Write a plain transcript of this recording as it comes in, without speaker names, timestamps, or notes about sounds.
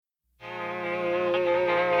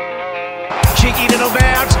cheeky little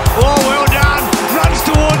bounce. Oh, well done. Runs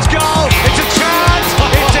towards goal. It's a chance.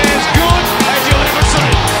 It's as good as you'll ever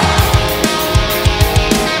see.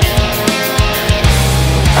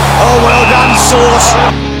 Oh, well done, Sauce.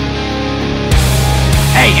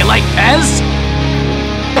 Hey, you like Pez?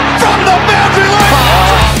 From the boundary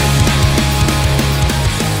line.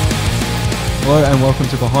 Hello and welcome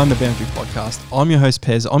to Behind the Boundary podcast. I'm your host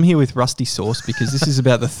Pez. I'm here with Rusty Sauce because this is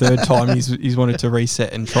about the third time he's wanted to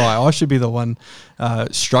reset and try. I should be the one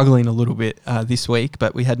struggling a little bit this week,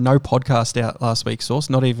 but we had no podcast out last week, Sauce,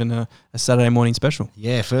 not even a Saturday morning special.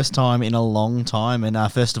 Yeah, first time in a long time. And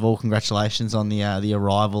first of all, congratulations on the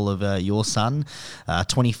arrival of your son,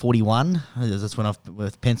 2041. That's when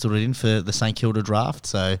I've penciled it in for the St Kilda draft.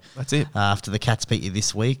 So that's it. After the Cats beat you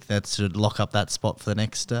this week, that should lock up that spot for the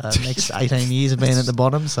next 18 years of being at the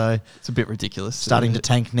bottom. So it's a bit ridiculous. Starting to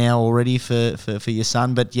tank now already for your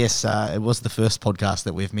son. But yes, it was the first podcast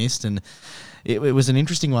that we've missed, and it was an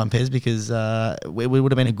interesting one, Pez, because it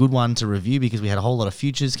would have been a good one to review because we had a whole lot of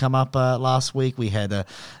futures come up last week. We had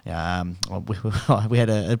we had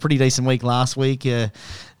a pretty decent week last week,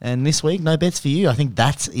 and this week no bets for you. I think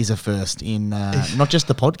that is a first in not just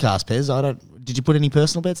the podcast, Pez. Did you put any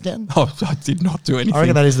personal bets down? Oh, I did not do anything. I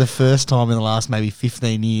reckon that is the first time in the last maybe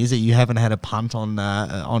 15 years that you haven't had a punt on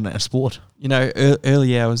a sport. You know,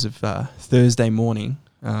 early hours of Thursday morning.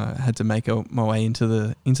 Had to make my way into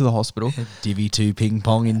the hospital. Divi 2 ping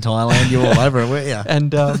pong in Thailand. You're all over it, weren't you?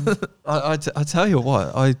 And I tell you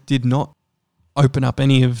what, I did not open up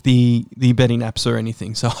any of the betting apps or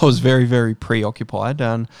anything. So I was very, very preoccupied.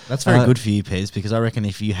 And that's very good for you, Pez, because I reckon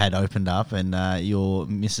if you had opened up and your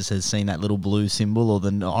missus has seen that little blue symbol or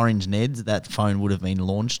the orange Neds, that phone would have been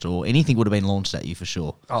launched or anything would have been launched at you for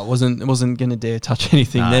sure. Oh, it wasn't going to dare touch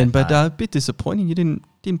anything then, but a bit disappointing. You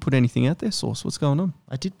didn't put anything out there, Sauce. What's going on?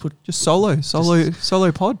 I did put just solo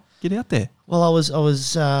pod. Get out there. Well,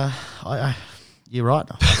 you're right.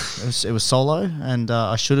 It was solo, and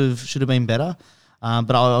I should have been better.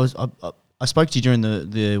 But I spoke to you during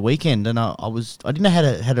the weekend, and I didn't know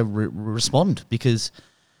how to respond because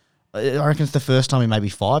I reckon it's the first time in maybe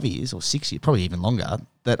 5 years or 6 years, probably even longer,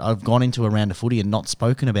 that I've gone into a round of footy and not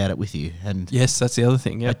spoken about it with you. And yes, that's the other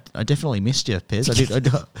thing. Yeah, I definitely missed you, Pez.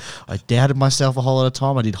 I doubted myself a whole lot of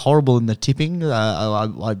time. I did horrible in the tipping.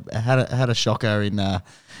 I had a shocker in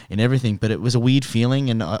everything, but it was a weird feeling,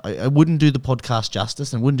 and I wouldn't do the podcast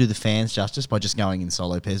justice and wouldn't do the fans justice by just going in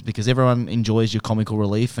solo, Pez, because everyone enjoys your comical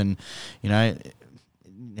relief, and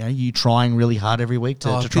you trying really hard every week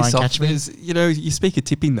to try and catch me. You speak of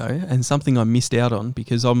tipping though, and something I missed out on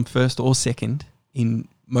because I'm first or second in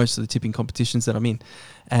most of the tipping competitions that I'm in,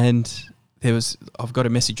 and I've got to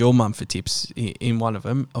message your mum for tips in one of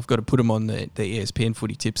them. I've got to put them on the ESPN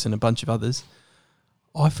footy tips and a bunch of others.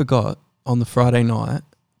 I forgot on the Friday night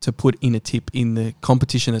to put in a tip in the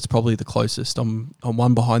competition that's probably the closest. I'm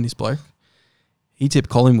one behind this bloke. He tipped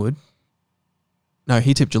Collingwood. No,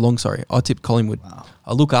 he tipped Geelong, sorry. I tipped Collingwood. Wow.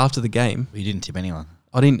 I look after the game. You didn't tip anyone.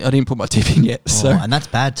 I didn't put my tip in yet. And that's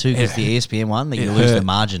bad too, because the ESPN one, you lose the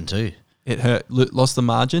margin too. It hurt. Lost the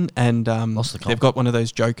margin, and lost the comp. They've got one of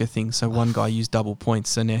those joker things. So one guy used double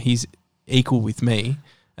points. So now he's equal with me,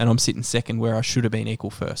 and I'm sitting second where I should have been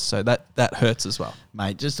equal first. So that hurts as well.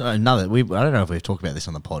 Mate, just another... I don't know if we've talked about this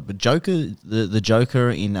on the pod, but the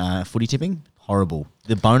joker in footy tipping, horrible.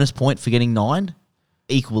 The bonus point for getting 9,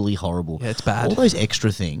 equally horrible. Yeah, it's bad. All those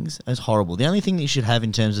extra things is horrible. The only thing that you should have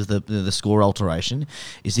in terms of the score alteration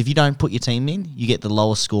is if you don't put your team in, you get the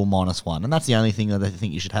lowest score -1. And that's the only thing that I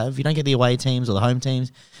think you should have. If you don't get the away teams or the home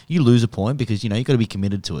teams, you lose a point because, you've got to be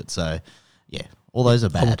committed to it. So, yeah, all those are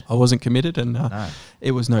bad. I wasn't committed and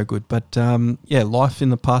it was no good. But, life in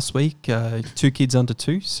the past week, 2 kids under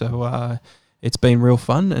 2. So, it's been real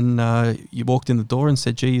fun, and you walked in the door and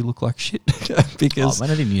said, "Gee, you look like shit." Because I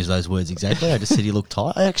didn't use those words exactly. I just said you look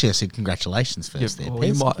tired. I said congratulations first.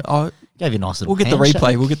 Gave you a nice little. We'll get the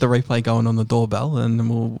replay. We'll get the replay going on the doorbell, and then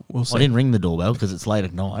we'll see. I didn't ring the doorbell because it's late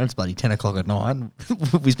at night. It's bloody 10 o'clock at night.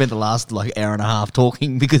 We spent the last hour and a half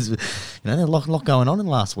talking because there's a lot going on in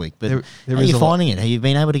the last week. But how are you finding it? Have you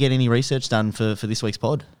been able to get any research done for this week's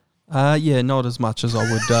pod? Not as much as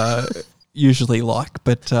I would. Usually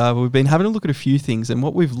but we've been having a look at a few things, and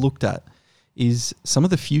what we've looked at is some of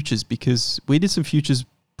the futures, because we did some futures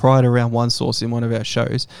prior to round 1, Sauce, in one of our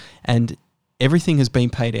shows, and everything has been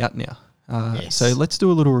paid out now. Yes. So let's do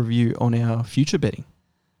a little review on our future betting.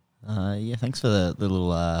 Thanks for the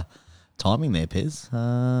little timing there, Pez.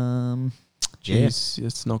 Jeez,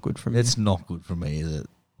 it's not good for me. It's not good for me, is it?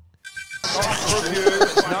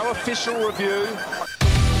 No official review.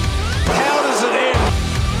 How does it end?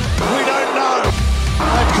 We don't know.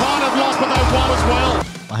 They've kind of lost, but they've won as well.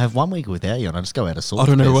 I have 1 week without you, and I just go out of sorts. I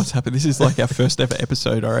don't know Pez. what's happened. This is like our first ever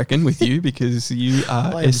episode, I reckon, with you because you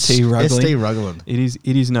are Wait, ST Ruggling. ST Ruggling.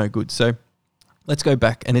 It is no good. So let's go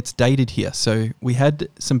back, and it's dated here. So we had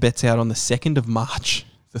some bets out on the 2nd of March,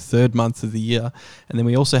 the third month of the year, and then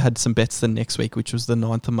we also had some bets the next week, which was the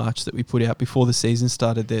 9th of March that we put out before the season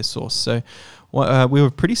started their Sauce. So we were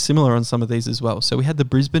pretty similar on some of these as well. So we had the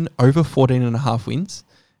Brisbane over 14.5 wins,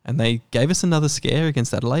 and they gave us another scare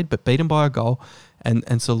against Adelaide, but beat them by a goal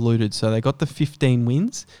and saluted. So they got the 15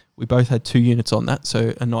 wins. We both had 2 units on that,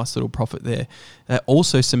 so a nice little profit there. They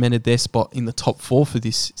also cemented their spot in the top 4 for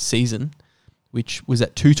this season, which was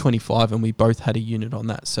at 225, and we both had a unit on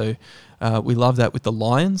that. So we love that with the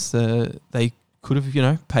Lions. They could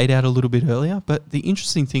have, paid out a little bit earlier. But the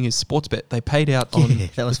interesting thing is Sportsbet, they paid out on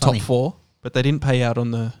the top 4, but they didn't pay out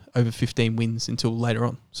on the over 15 wins until later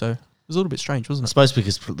on. So it was a little bit strange, wasn't I it? suppose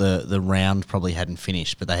because the round probably hadn't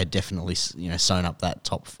finished, but they had definitely sewn up that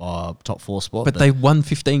top 4 spot. But they won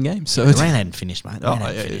 15 games, so the round hadn't finished, mate. The round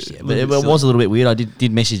hadn't finished yet. But it was a little bit weird. I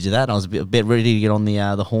did message you that. I was a bit ready to get on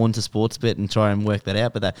the horn to Sportsbet and try and work that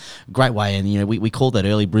out. But that great way, and we called that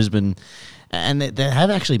early Brisbane. And they have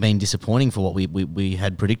actually been disappointing for what we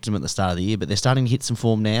had predicted them at the start of the year, but they're starting to hit some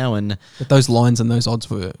form now. And but those lines and those odds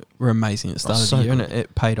were amazing at the start of the year, good. and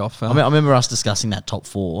it paid off. I remember us discussing that top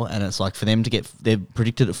 4, and it's like for them to they're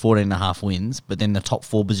predicted at 14.5 wins, but then the top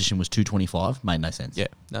 4 position was 225. Made no sense. Yeah,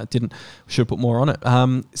 no, it didn't. Should have put more on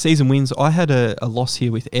it. Season wins, I had a loss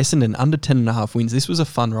here with Essendon under 10.5 wins. This was a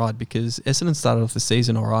fun ride because Essendon started off the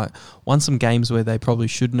season all right, won some games where they probably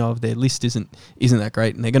shouldn't have. Their list isn't that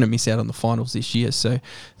great, and they're going to miss out on the final this year, so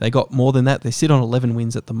they got more than that. They sit on 11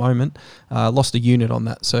 wins at the moment. Lost a unit on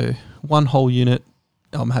that, so 1 whole unit.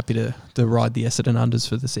 I'm happy to ride the Essendon unders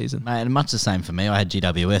for the season. Mate, and much the same for me. I had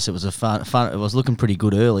GWS. It was a fun. It was looking pretty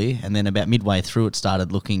good early, and then about midway through, it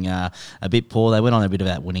started looking a bit poor. They went on a bit of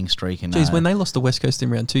that winning streak. And geez, when they lost the West Coast in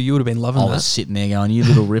round 2, you would have been loving that. I was sitting there going, "You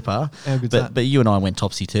little ripper." How good's that? But you and I went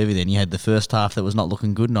topsy turvy. Then you had the first half that was not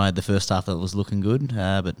looking good, and I had the first half that was looking good.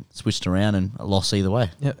 But switched around and a loss either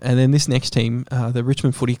way. Yeah, and then this next team, the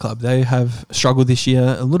Richmond Footy Club, they have struggled this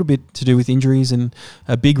year a little bit to do with injuries, and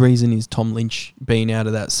a big reason is Tom Lynch being out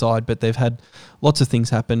of that side. But they've had lots of things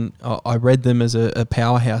happen. I read them as a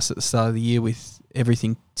powerhouse at the start of the year with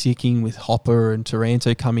everything ticking, with Hopper and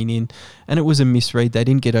Taranto coming in, and it was a misread. They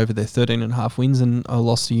didn't get over their 13.5 wins, and I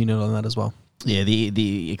lost a unit on that as well. Yeah,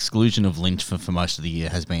 the exclusion of Lynch for most of the year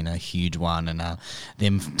has been a huge one, and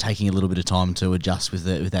them taking a little bit of time to adjust with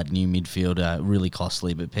that new midfield really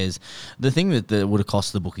costly. But Pez, the thing that would have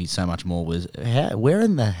cost the bookies so much more was where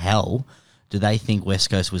in the hell do they think West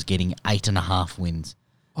Coast was getting 8.5 wins?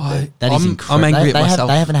 That is incredible. I'm angry at myself.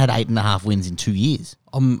 They haven't had 8.5 wins in 2 years.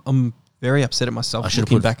 I'm very upset at myself. I should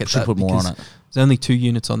looking have back at that put more on it. There's only 2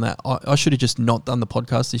 units on that. I should have just not done the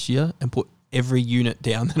podcast this year and put every unit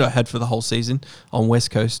down that I had for the whole season on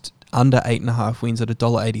West Coast under 8.5 wins at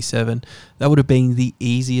 $1.87. That would have been the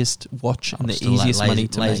easiest watch and the easiest money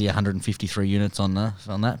to lazy make. 153 units on that,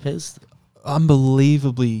 Pez.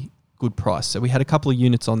 Unbelievably good price. So we had a couple of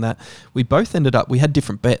units on that. We both ended up, we had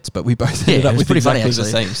different bets, but we both ended up with exactly the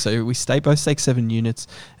same. So we both staked 7 units,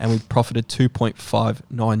 and we profited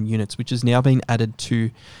 2.59 units, which has now been added to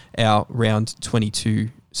our round 22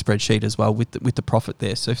 spreadsheet as well with the profit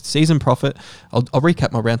there. So season profit, I'll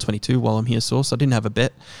recap my round 22 while I'm here, Sauce. I didn't have a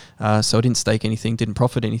bet, so I didn't stake anything, didn't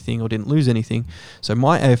profit anything, or didn't lose anything. So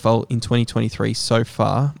my AFL in 2023 so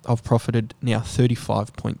far, I've profited now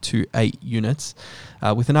 35.28 units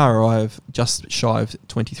with an ROI of just shy of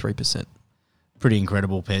 23%. Pretty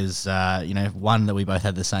incredible, Pez. One that we both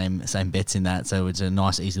had the same bets in that, so it's a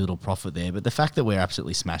nice, easy little profit there. But the fact that we're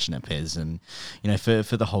absolutely smashing it, Pez, and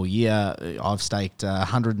for the whole year, I've staked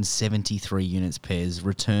 173 units, Pez,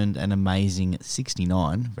 returned an amazing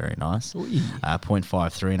 69, very nice,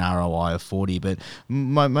 0.53 an ROI of 40. But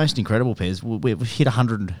most incredible, Pez, we've hit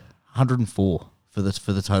 104. For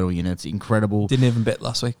the total units. Incredible. Didn't even bet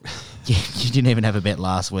last week. Yeah, you didn't even have a bet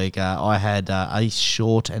last week. I had a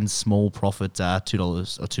short and small profit,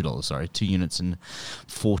 $2, 2 units and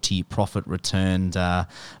 40 profit returned. But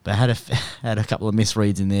I had a couple of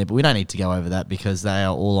misreads in there, but we don't need to go over that because they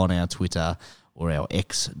are all on our Twitter or our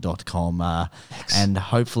x.com. And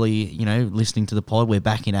hopefully, listening to the pod, we're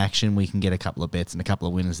back in action. We can get a couple of bets and a couple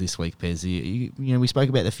of winners this week, Pez. We spoke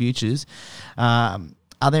about the futures.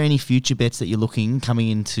 Are there any future bets that you're looking coming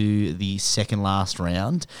into the second last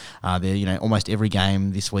round? Almost every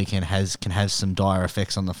game this weekend can have some dire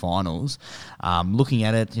effects on the finals. Looking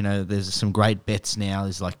at it, there's some great bets now.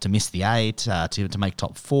 There's like to miss the 8, to make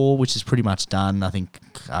top 4, which is pretty much done. I think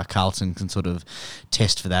Carlton can sort of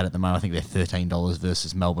test for that at the moment. I think they're $13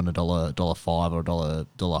 versus Melbourne $1.05 or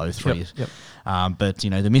 $1.03. Yep. But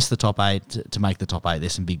to miss the top 8 to make the top 8,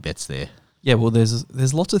 there's some big bets there. Yeah, well,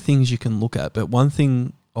 there's lots of things you can look at, but one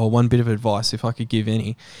thing or one bit of advice, if I could give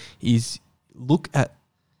any, is look at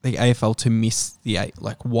the AFL to miss the 8.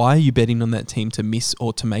 Like, why are you betting on that team to miss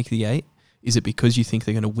or to make the 8? Is it because you think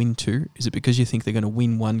they're going to win 2? Is it because you think they're going to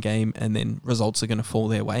win 1 game and then results are going to fall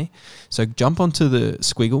their way? So jump onto the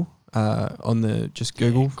squiggle on the just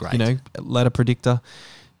Google, ladder predictor.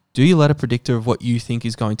 Do your ladder predictor of what you think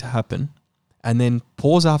is going to happen, and then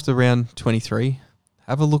pause after round 23.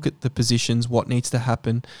 Have a look at the positions, what needs to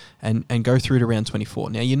happen, and go through to round 24.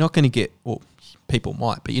 Now, you're not going to get, well, people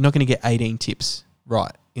might, but you're not going to get 18 tips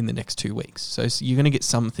right in the next 2 weeks. So you're going to get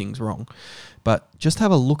some things wrong. But just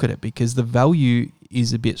have a look at it, because the value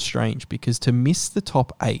is a bit strange, because to miss the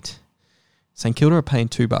top 8, St Kilda are paying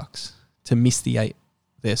 $2 to miss the 8,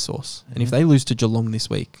 their source. And if they lose to Geelong this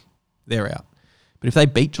week, they're out. But if they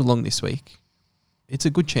beat Geelong this week, it's a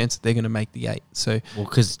good chance that they're going to make the 8. So,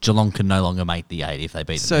 because Geelong can no longer make the 8 if they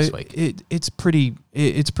beat them this week. It's pretty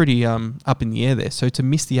up in the air there. So to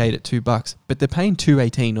miss the 8 at $2, but they're paying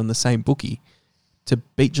 $2.18 on the same bookie to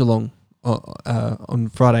beat Geelong on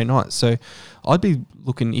Friday night. So I'd be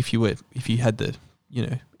looking, if you had the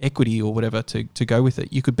equity or whatever to go with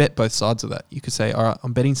it, you could bet both sides of that. You could say, all right,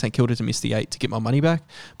 I'm betting St Kilda to miss the 8 to get my money back,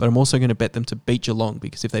 but I'm also going to bet them to beat Geelong,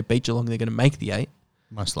 because if they beat Geelong, they're going to make the 8.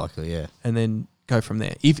 Most likely, yeah. And then go from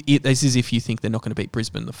there. This is if you think they're not going to beat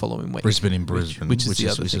Brisbane the following week. Brisbane in Brisbane, which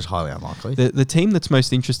is highly unlikely. The team that's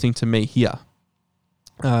most interesting to me here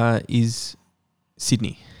is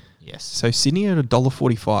Sydney. Yes. So Sydney are at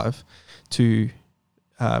 $1.45 to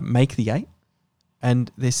make the 8,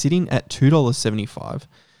 and they're sitting at $2.75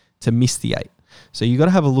 to miss the 8. So you got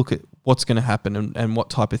to have a look at what's going to happen and what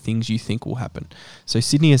type of things you think will happen. So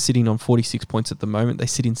Sydney are sitting on 46 points at the moment. They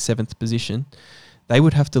sit in 7th position. They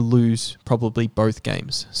would have to lose probably both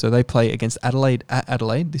games. So they play against Adelaide at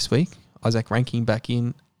Adelaide this week. Isaac Ranking back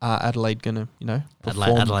in. Are Adelaide going to,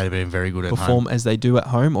 perform? Adelaide have been very good at perform home. as they do at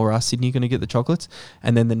home, or are Sydney going to get the chocolates?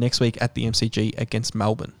 And then the next week at the MCG against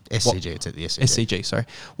Melbourne. It's at the SCG. SCG, sorry.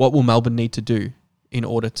 What will Melbourne need to do in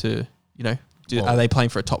order to, are they playing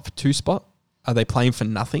for a top 2 spot? Are they playing for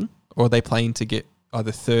nothing? Or are they playing to get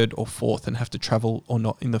either 3rd or 4th and have to travel or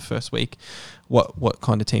not in the first week? What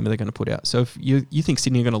kind of team are they going to put out? So if you think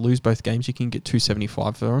Sydney are going to lose both games, you can get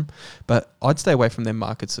 $2.75 for them. But I'd stay away from their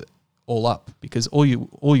markets all up, because all you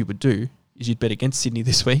would do is you'd bet against Sydney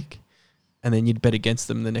this week, and then you'd bet against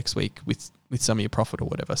them the next week with some of your profit or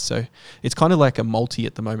whatever. So it's kind of like a multi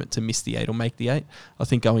at the moment to miss the 8 or make the 8. I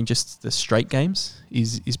think going just the straight games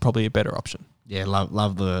is probably a better option. Yeah,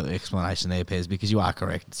 love the explanation there, Pez, because you are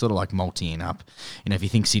correct. It's sort of like multiing up. If you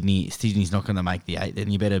think Sydney's not going to make the 8, then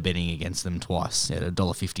you're better betting against them twice at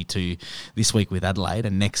 $1.52 this week with Adelaide,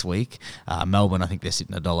 and next week Melbourne, I think they're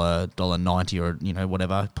sitting at $1.90 or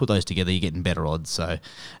whatever. Put those together, you're getting better odds. So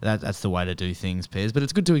that's the way to do things, Pez. But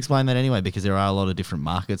it's good to explain that anyway, because there are a lot of different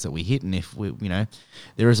markets that we hit, and if we,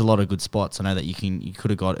 there is a lot of good spots. I know that you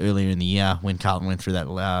could have got earlier in the year when Carlton went through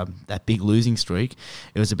that big losing streak.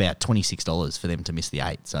 It was about $26 for them to miss the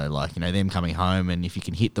 8. So them coming home, and if you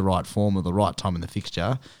can hit the right form or the right time in the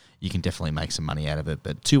fixture, you can definitely make some money out of it.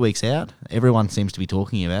 But 2 weeks out, everyone seems to be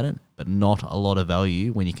talking about it, but not a lot of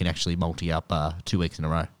value when you can actually multi up 2 weeks in a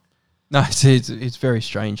row. No, it's very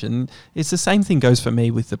strange, and it's the same thing goes for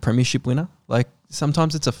me with the premiership winner. Like,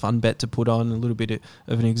 sometimes it's a fun bet to put on, a little bit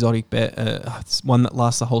of an exotic bet, one that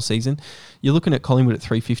lasts the whole season. You're looking at Collingwood at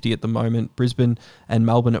 $3.50 at the moment, Brisbane and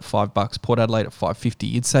Melbourne at $5, Port Adelaide at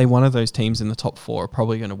 $5.50. You'd say one of those teams in the top 4 are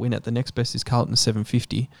probably going to win it. The next best is Carlton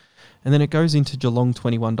 $7.50, and then it goes into Geelong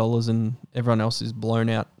 $21, and everyone else is blown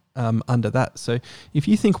out under that. So if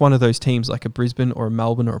you think one of those teams like a Brisbane or a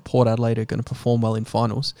Melbourne or a Port Adelaide are going to perform well in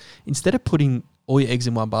finals, instead of putting all your eggs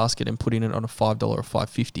in one basket and putting it on a $5 or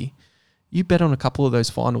 $5.50, you bet on a couple of those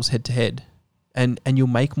finals head to head, and you'll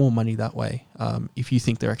make more money that way if you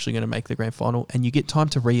think they're actually going to make the grand final, and you get time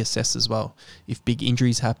to reassess as well if big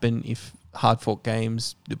injuries happen, if hard fought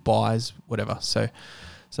games, the buys, whatever.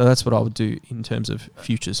 So that's what I would do in terms of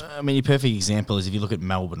futures. I mean, your perfect example is if you look at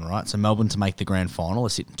Melbourne, right? So Melbourne to make the grand final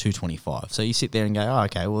is sitting $2.25. So you sit there and go, oh,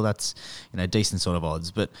 okay, well, that's decent sort of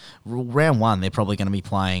odds. But round 1, they're probably going to be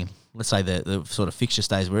playing, let's say the sort of fixture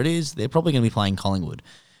stays where it is, they're probably going to be playing Collingwood.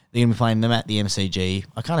 They're going to be playing them at the MCG.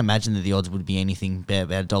 I can't imagine that the odds would be anything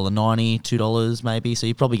about $1.90, $2 maybe. So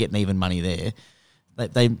you're probably getting even money there.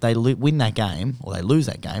 They win that game or they lose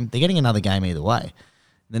that game. They're getting another game either way.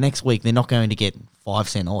 The next week, they're not going to get 5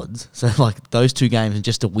 cent odds. So, like, those two games, and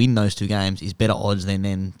just to win those two games is better odds than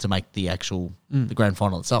then to make the actual the grand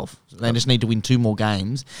final itself. So they just need to win 2 more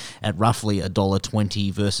games at roughly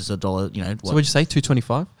 $1.20 versus $1, you know. So would you say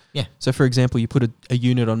 $2.25? Yeah. So, for example, you put a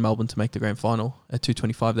unit on Melbourne to make the grand final at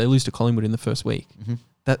 $2.25. They lose to Collingwood in the first week. Mm-hmm.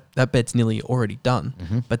 That bet's nearly already done.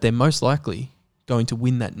 Mm-hmm. But they're most likely going to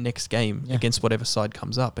win that next game against whatever side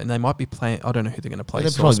comes up. And they might be playing, I don't know who they're going to play.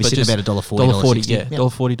 They'll probably be sitting about $1.40, $1.40, yeah,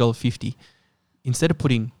 $1.40, $1.50. Instead of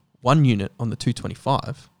putting 1 unit on the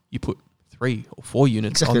 225, you put 3 or 4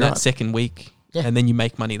 units on that second week, and then you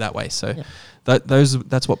make money that way. So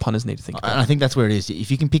that's what punters need to think about. And I think that's where it is.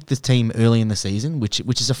 If you can pick this team early in the season, which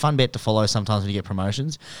is a fun bet to follow sometimes when you get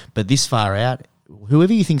promotions, but this far out,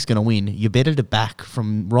 whoever you think's going to win, you're better to back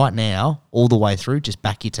from right now all the way through. Just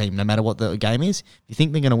back your team, no matter what the game is. If you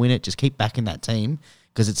think they're going to win it, just keep backing that team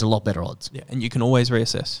because it's a lot better odds. Yeah, and you can always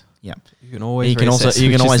reassess. Yeah, you can always. You can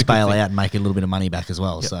always bail out and make a little bit of money back as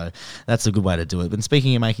well. Yep. So that's a good way to do it. But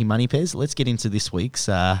speaking of making money, Pez, let's get into this week's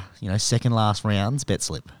second last rounds bet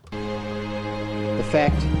slip. The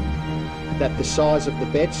fact that the size of the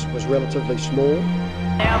bets was relatively small.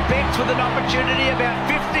 Now bets with an opportunity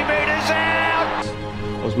about 50 metres out.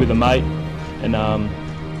 I was with a mate and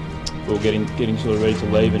we were getting sort of ready to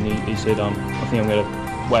leave, and he said, I think I'm going to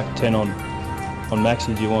whack 10 on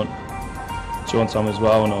Maxi. Do you want some as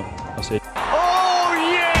well? And I said, oh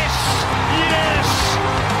yes, yes,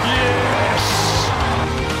 yes.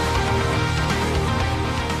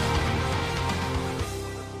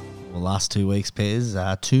 Well, last 2 weeks,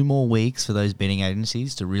 Pez, 2 more weeks for those betting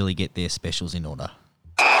agencies to really get their specials in order.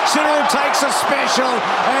 Cyril takes a special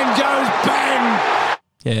and goes bang.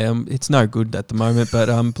 Yeah, it's no good at the moment, but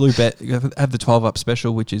Blue Bet have the 12-up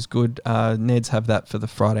special, which is good. Neds have that for the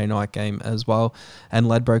Friday night game as well, and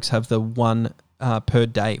Ladbrokes have the one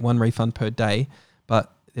refund per day,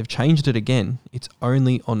 but they've changed it again. It's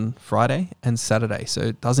only on Friday and Saturday, so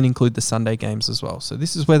it doesn't include the Sunday games as well. So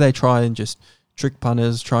this is where they try and just trick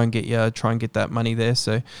punters, try and get that money there.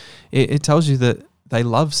 So it tells you that they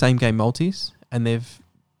love same-game multis, and they've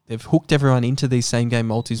hooked everyone into these same-game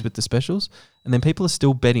multis with the specials, and then people are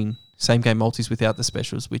still betting same-game multis without the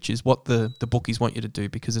specials, which is what the bookies want you to do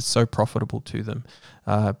because it's so profitable to them,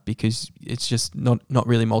 because it's just not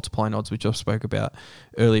really multiplying odds, which I spoke about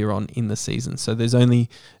earlier on in the season. So there's only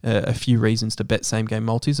a few reasons to bet same-game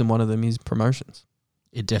multis, and one of them is promotions.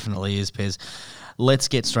 It definitely is, Pez. Let's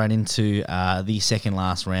get straight into the second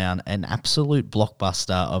last round, an absolute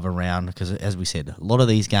blockbuster of a round because, as we said, a lot of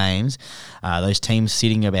these games, those teams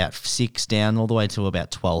sitting about 6 down all the way to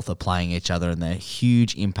about 12th are playing each other, and they're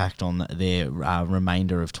huge impact on their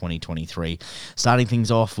remainder of 2023. Starting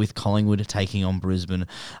things off with Collingwood taking on Brisbane.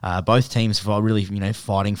 Both teams are really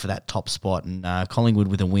fighting for that top spot, and Collingwood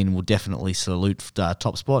with a win will definitely salute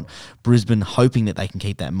top spot. Brisbane hoping that they can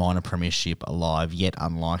keep that minor premiership alive, yet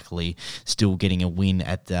unlikely, still getting a win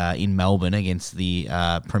in Melbourne against the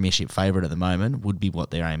premiership favourite at the moment would be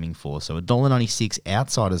what they're aiming for. So $1.96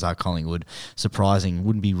 outsiders are Collingwood. Surprising,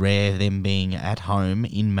 wouldn't be rare them being at home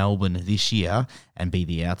in Melbourne this year and be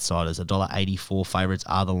the outsiders. $1.84 favourites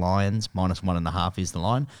are the Lions, -1.5 is the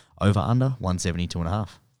line. Over under 172.5.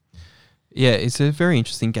 Yeah, it's a very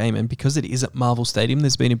interesting game, and because it is at Marvel Stadium,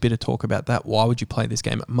 there's been a bit of talk about that. Why would you play this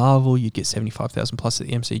game at Marvel? You'd get 75,000 plus at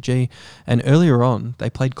the MCG. And earlier on, they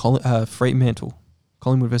played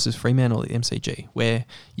Collingwood versus Fremantle at the MCG, where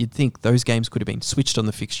you'd think those games could have been switched on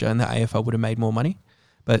the fixture and the AFL would have made more money.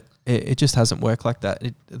 But it just hasn't worked like that.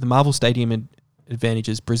 The Marvel Stadium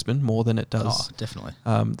advantages Brisbane more than it does definitely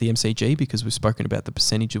the MCG, because we've spoken about the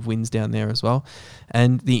percentage of wins down there as well.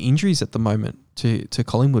 And the injuries at the moment to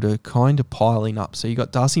Collingwood are kind of piling up. So you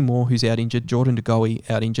got Darcy Moore, who's out injured, Jordan De Goey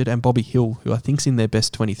out injured, and Bobby Hill, who I think's in their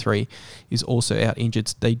best 23, is also out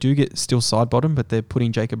injured. They do get still side bottom, but they're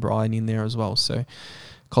putting Jacob Ryan in there as well. So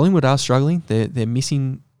Collingwood are struggling. They're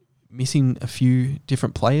missing a few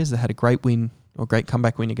different players. They had a great win or great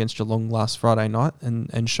comeback win against Geelong last Friday night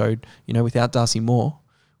and showed, without Darcy Moore,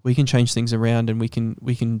 we can change things around and we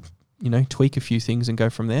can tweak a few things and go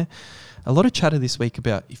from there. A lot of chatter this week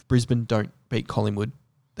about if Brisbane don't beat Collingwood,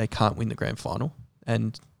 they can't win the grand final.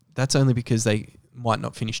 And that's only because they might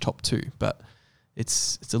not finish top 2, but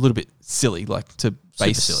it's a little bit silly, like to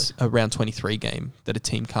base a round 23 game that a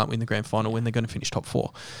team can't win the grand final when they're going to finish top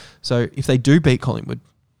 4. So if they do beat Collingwood,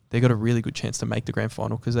 they've got a really good chance to make the grand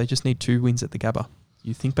final because they just need 2 wins at the Gabba.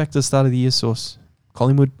 You think back to the start of the year, Sauce,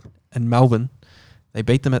 Collingwood and Melbourne, They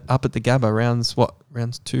beat them up at the Gabba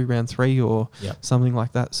rounds 2, round 3 or something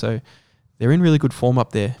like that. So they're in really good form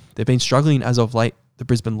up there. They've been struggling as of late, the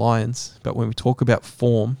Brisbane Lions. But when we talk about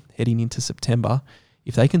form heading into September,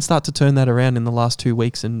 if they can start to turn that around in the last 2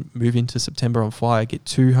 weeks and move into September on fire, get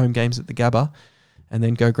 2 home games at the Gabba and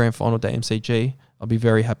then go grand final day MCG, I'll be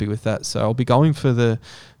very happy with that. So I'll be going for the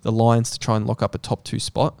Lions to try and lock up a top 2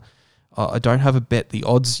 spot. I don't have a bet. The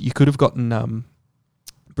odds, you could have gotten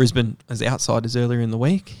Brisbane as outsiders earlier in the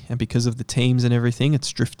week, and because of the teams and everything, it's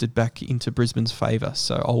drifted back into Brisbane's favour.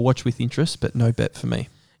 So I'll watch with interest, but no bet for me.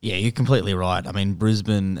 Yeah, you're completely right. I mean,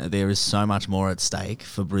 Brisbane, there is so much more at stake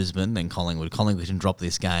for Brisbane than Collingwood. Collingwood can drop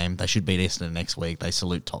this game. They should beat Essendon next week. They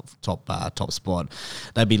salute top spot.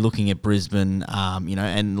 They'd be looking at Brisbane,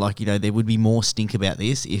 there would be more stink about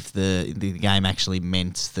this if the game actually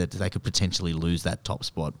meant that they could potentially lose that top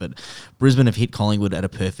spot. But Brisbane have hit Collingwood at a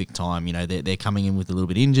perfect time. You know, they're coming in with a little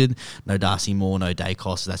bit injured. No Darcy Moore, no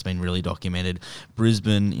Dacos. That's been really documented.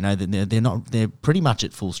 Brisbane, you know, they're pretty much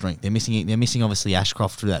at full strength. They're missing obviously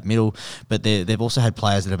Ashcroft through that middle, but they've also had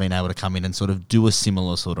players that have been able to come in and sort of do a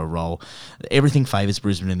similar sort of role. Everything favours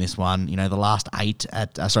Brisbane in this one. You know, the last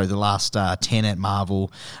 10 at Marvel,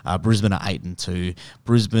 Brisbane are 8-2.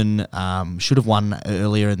 Brisbane should have won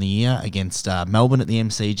earlier in the year against Melbourne at the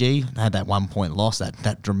MCG. They had that 1 point loss,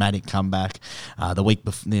 that dramatic comeback.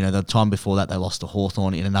 The time before that, they lost to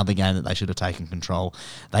Hawthorn in another game that they should have taken control.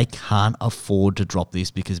 They can't afford to drop this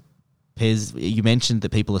because Pez, you mentioned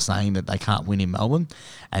that people are saying that they can't win in Melbourne,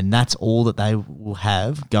 and that's all that they will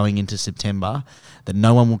have going into September, that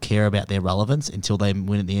no one will care about their relevance until they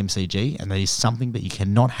win at the MCG, and that is something that you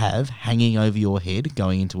cannot have hanging over your head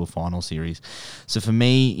going into a final series. So for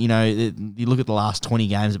me, you know, you look at the last 20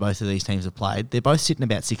 games that both of these teams have played, they're both sitting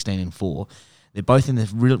about 16-4. They're both in the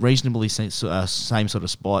reasonably same sort of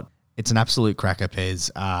spot. It's an absolute cracker, Pez.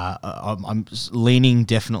 I'm leaning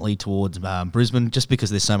definitely towards Brisbane just because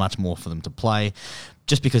there's so much more for them to play,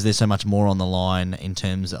 just because there's so much more on the line in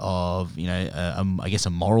terms of, you know, I guess a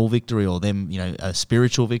moral victory or them, you know, a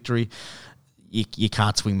spiritual victory. You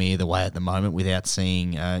can't swing me either way at the moment without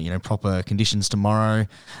seeing, proper conditions tomorrow,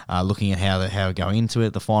 looking at how we're going into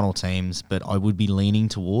it, the final teams. But I would be leaning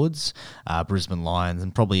towards Brisbane Lions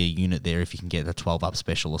and probably a unit there if you can get a 12-up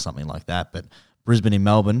special or something like that. But Brisbane in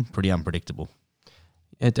Melbourne, pretty unpredictable.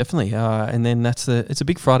 Yeah, definitely. And then it's a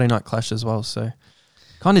big Friday night clash as well. So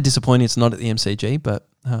kind of disappointing it's not at the MCG, but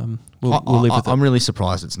we'll live with it. I'm really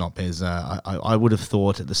surprised it's not, Pez. I would have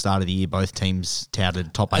thought at the start of the year both teams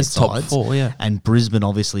touted top 8 As sides. top 4, yeah. And Brisbane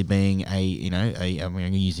obviously being I'm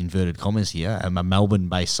going to use inverted commas here, a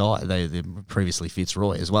Melbourne-based side. They previously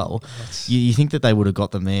Fitzroy as well. You think that they would have got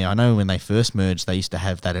them there. I know when they first merged, they used to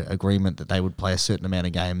have that agreement that they would play a certain amount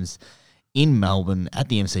of games in Melbourne at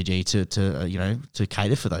the MCG to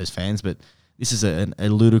cater for those fans, but this is a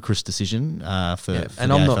ludicrous decision for the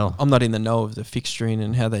AFL. I'm not in the know of the fixturing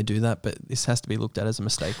and how they do that, but this has to be looked at as a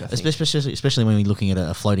mistake, I think. Especially when we're looking at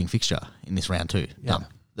a floating fixture in this round too. Yeah.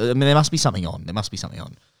 I mean, there must be something on.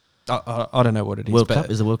 I don't know what it is. World Cup?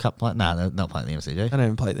 Is the World Cup playing? No, they're not playing the MCG. They don't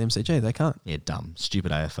even play at the MCG. They can't. Yeah, dumb.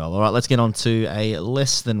 Stupid AFL. All right, let's get on to a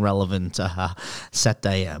less than relevant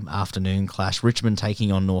Saturday afternoon clash. Richmond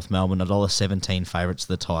taking on North Melbourne. $1.17 favourites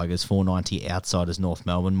the Tigers. $4.90 outsiders North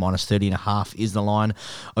Melbourne. -30.5 is the line.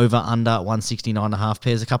 Over under 169.5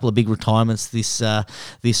 pairs. A couple of big retirements this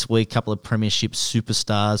week. A couple of premiership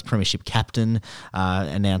superstars, premiership captain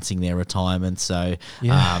announcing their retirement. So,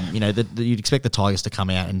 you'd expect the Tigers to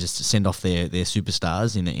come out and just send off their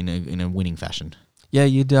superstars in a winning fashion. Yeah,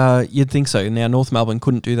 you'd think so. Now North Melbourne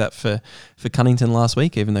couldn't do that for Cunnington last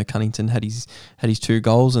week, even though Cunnington had his 2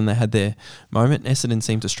 goals and they had their moment. Essendon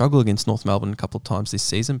seemed to struggle against North Melbourne a couple of times this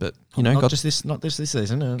season, but not just this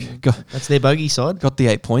season. That's their bogey side. Got the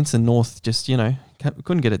 8 points, and North just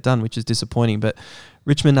couldn't get it done, which is disappointing. But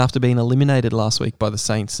Richmond, after being eliminated last week by the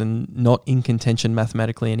Saints and not in contention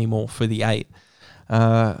mathematically anymore for the 8.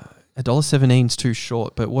 $1.17 is too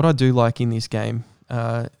short, but what I do like in this game,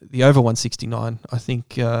 the over 169, I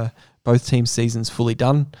think both teams' seasons fully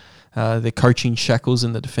done. Their coaching shackles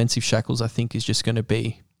and the defensive shackles, I think, is just going to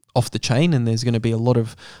be off the chain, and there's going to be a lot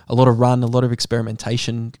of run, a lot of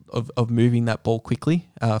experimentation of moving that ball quickly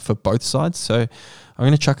for both sides. So I'm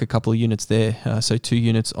going to chuck a couple of units there. So 2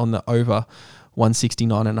 units on the over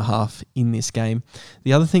 169.5 in this game.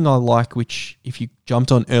 The other thing I like, which if you jumped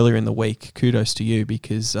on earlier in the week, kudos to you,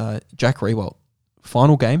 because Jack Riewoldt,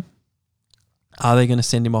 final game, are they going to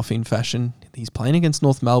send him off in fashion? He's playing against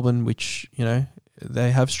North Melbourne, which,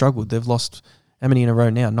 they have struggled. They've lost how many in a row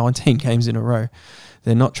now? 19 games in a row.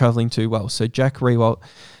 They're not travelling too well. So Jack Riewoldt,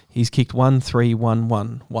 he's kicked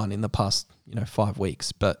 1-3-1-1-1 in the past, 5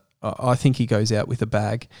 weeks, but I think he goes out with a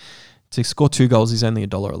bag. To score 2 goals is only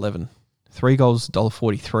 $1.11. 3 goals,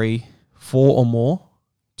 $1.43. 4 or more,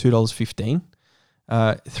 $2.15.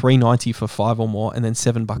 $3.90 for 5 or more, and then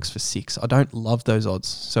 $7 for 6. I don't love those odds.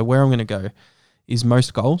 So where I'm going to go is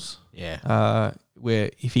most goals. Yeah.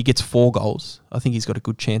 Where if he gets 4 goals, I think he's got a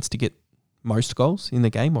good chance to get most goals in the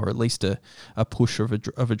game, or at least a push of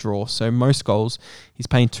a draw. So most goals, he's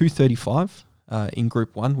paying $2.35 in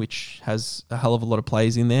Group 1, which has a hell of a lot of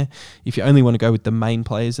players in there. If you only want to go with the main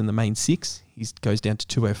players and the main 6, he goes down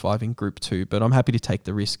to $2.05 in Group 2. But I'm happy to take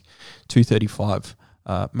the risk, $2.35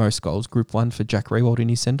 most goals, Group 1 for Jack Riewoldt in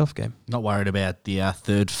his send-off game. Not worried about the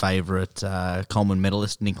third favourite Coleman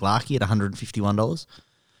medalist, Nick Larkey, at $151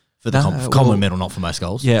 for the Coleman medal, not for most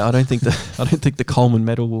goals. Yeah, I don't think the Coleman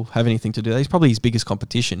medal will have anything to do with that. He's probably his biggest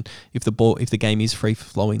competition if the game is free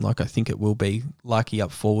flowing, like I think it will be. Larkey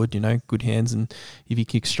up forward, good hands, and if he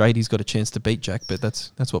kicks straight, he's got a chance to beat Jack. But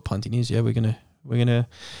that's what punting is. Yeah, we're gonna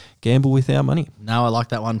gamble with our money. No, I like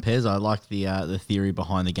that one, Pez. I like the theory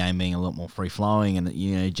behind the game being a lot more free flowing,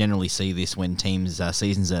 and generally see this when teams'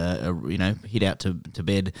 seasons are hit out to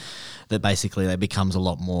bed. That basically there becomes a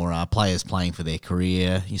lot more players playing for their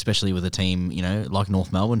career, especially with a team like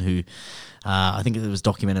North Melbourne, who I think it was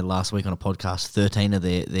documented last week on a podcast. 13 of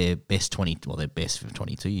their best 20, well, their best for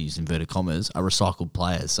 22, use inverted commas, are recycled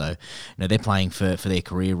players. So they're playing for their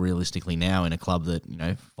career realistically now in a club that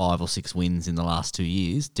 5 or 6 wins in the last 2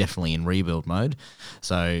 years, definitely in rebuild mode.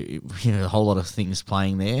 So a whole lot of things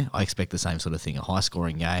playing there. I expect the same sort of thing, a high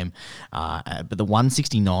scoring game. But the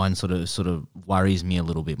 169 sort of worries me a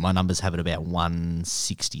little bit. My numbers have it about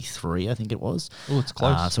 163, I think it was. Oh, it's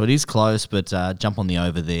close. So it is close, but jump on the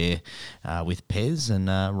over there with Pez and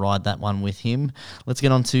ride that one with him. Let's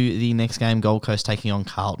get on to the next game. Gold Coast taking on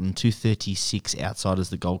Carlton. 2.36 outsiders,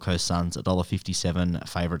 the Gold Coast Suns. $1.57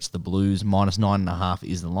 favourites, the Blues. -9.5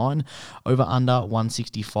 is the line. Over under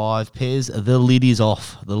 165. Pez, the lid is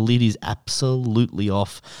off. The lid is absolutely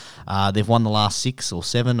off. They've won the last 6 or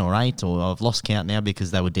 7 or 8, or I've lost count now because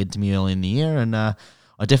they were dead to me early in the year, and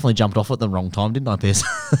I definitely jumped off at the wrong time, didn't I, Pez?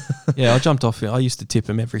 Yeah, I jumped off. I used to tip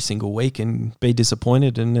them every single week and be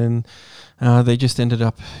disappointed, and then they just ended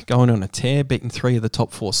up going on a tear, beating 3 of the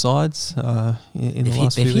top 4 sides in the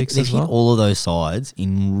last few weeks as well. They've hit all of those sides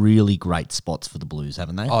in really great spots for the Blues,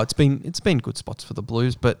 haven't they? Oh, it's been good spots for the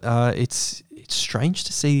Blues, but it's strange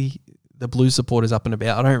to see the Blues supporters up and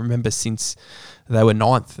about. I don't remember since they were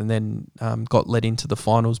 9th and then got let into the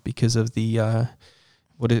finals because of the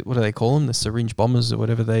what do they call them? The syringe bombers or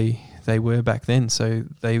whatever they were back then. So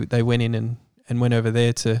they went in and went over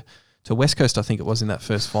there to West Coast, I think it was, in that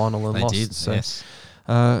first final and lost. They did, so, yes.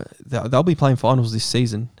 They'll be playing finals this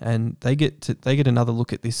season, and they get another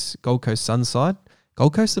look at this Gold Coast Suns side.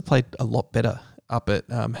 Gold Coast have played a lot better up at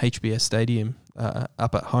HBS Stadium,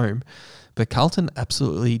 up at home, but Carlton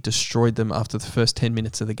absolutely destroyed them after the first 10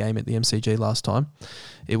 minutes of the game at the MCG last time.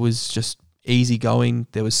 It was just easy going.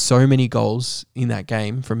 There was so many goals in that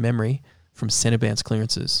game from memory from centre bounce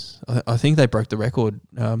clearances. I think they broke the record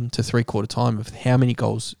to 3/4 time of how many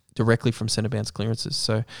goals directly from centre bounce clearances.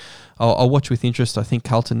 So I'll watch with interest. I think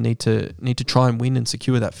Carlton need to try and win and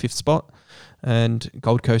secure that 5th spot. And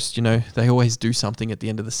Gold Coast, they always do something at the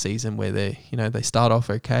end of the season where they start off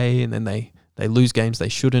okay and then they lose games they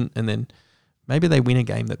shouldn't, and then maybe they win a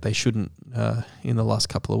game that they shouldn't in the last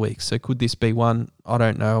couple of weeks. So could this be one? I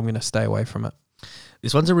don't know. I'm going to stay away from it.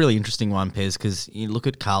 This one's a really interesting one, Pez, because you look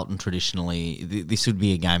at Carlton traditionally, this would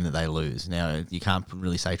be a game that they lose. Now, you can't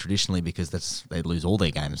really say traditionally because they lose all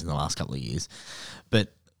their games in the last couple of years.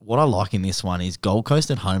 But what I like in this one is Gold Coast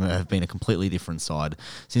at home have been a completely different side.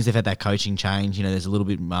 Since they've had that coaching change, there's a little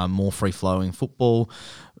bit more free-flowing football.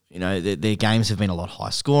 Their games have been a lot high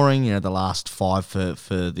scoring. The last 5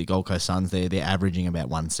 for the Gold Coast Suns, they're averaging about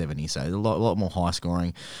 170, so a lot more high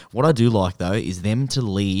scoring. What I do like, though, is them to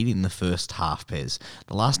lead in the first half, Pez.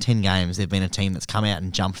 The last 10 games, they've been a team that's come out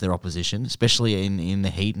and jumped their opposition, especially in the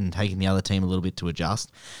heat and taking the other team a little bit to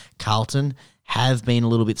adjust. Carlton have been a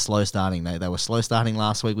little bit slow starting. They were slow starting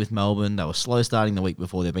last week with Melbourne. They were slow starting the week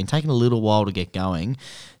before. They've been taking a little while to get going,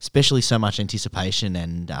 especially so much anticipation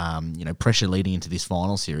and pressure leading into this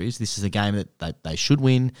final series. This is a game that they should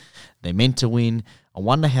win. They're meant to win. I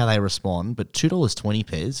wonder how they respond, but $2.20,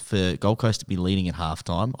 Pez, for Gold Coast to be leading at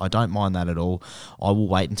halftime. I don't mind that at all. I will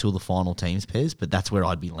wait until the final teams, Pez, but that's where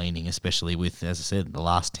I'd be leaning, especially with, as I said, the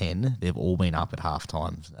last 10, they've all been up at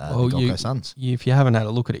halftime, the Gold Coast Suns. If you haven't had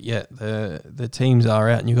a look at it yet, the teams are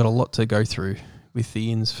out and you've got a lot to go through with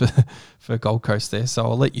the ins for Gold Coast there. So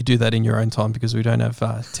I'll let you do that in your own time because we don't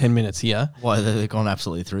have 10 minutes here. Why, they've gone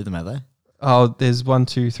absolutely through them, have they? Oh, there's 1,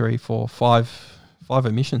 2, 3, 4, 5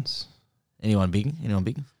 omissions. Anyone big?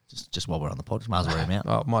 Just while we're on the pod, might as well read them out.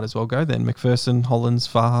 Oh, might as well go then. McPherson, Hollands,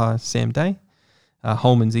 Faha, Sam Day.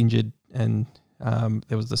 Holman's injured, and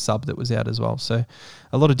there was the sub that was out as well. So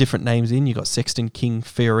a lot of different names in. You got Sexton, King,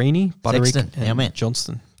 Fiorini, Butterick, and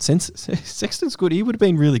Johnston. Sexton's good. He would have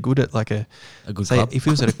been really good at like a good club. If he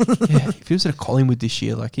was at if he was at a Collingwood this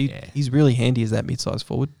year, like he's really handy as that mid-sized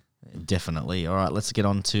forward. Definitely. All right, let's get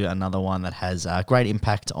on to another one that has a great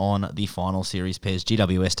impact on the final series pairs.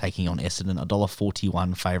 GWS taking on Essendon,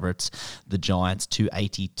 $1.41 favourites. The Giants,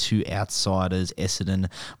 2.82 outsiders. Essendon,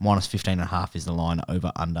 minus 15.5 is the line,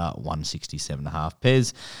 over under 167.5.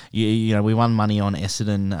 Pairs, you know, we won money on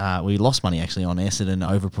Essendon. We lost money actually on Essendon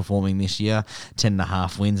overperforming this year,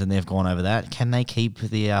 10.5 wins, and they've gone over that. Can they keep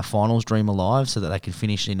the finals dream alive so that they can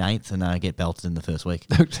finish in 8th and get belted in the first week?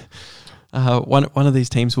 One of these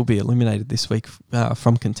teams will be eliminated this week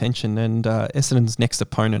from contention, and Essendon's next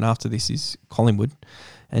opponent after this is Collingwood,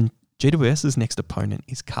 and GWS's next opponent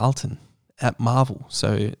is Carlton at Marvel.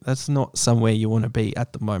 So that's not somewhere you want to be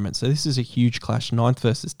at the moment. So this is a huge clash, 9th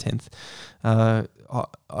versus 10th.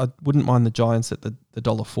 I wouldn't mind the Giants at the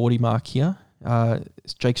 $1.40 mark here.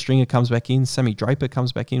 Jake Stringer comes back in, Sammy Draper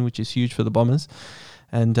comes back in, which is huge for the Bombers,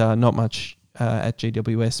 and not much at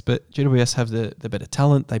GWS, but GWS have the better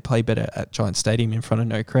talent. They play better at Giant Stadium in front of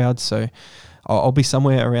no crowd, so I'll be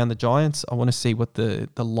somewhere around the Giants. I want to see what the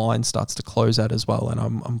line starts to close at as well, and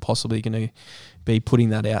I'm possibly going to be putting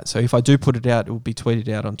that out. So if I do put it out, it will be tweeted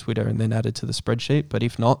out on Twitter and then added to the spreadsheet, but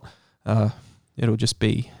if not, it'll just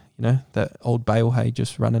be, you know, that old bale hay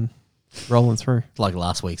just rolling through. Like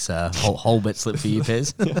last week's whole bet slip for you,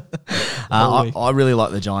 Pez. I really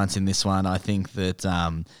like the Giants in this one. I think that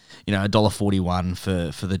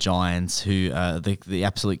 $1.41 for the Giants, who are the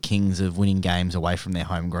absolute kings of winning games away from their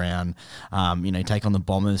home ground. Take on the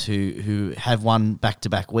Bombers, who have won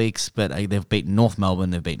back-to-back weeks, but they've beaten North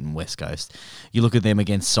Melbourne, they've beaten West Coast. You look at them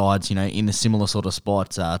against sides, in a similar sort of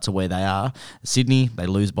spot to where they are. Sydney, they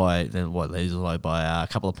lose by a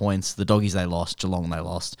couple of points. The Doggies, they lost. Geelong, they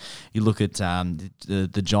lost. You look at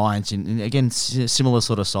the Giants, and again, similar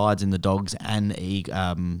sort of sides in the Dogs and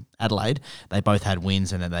Adelaide. They both had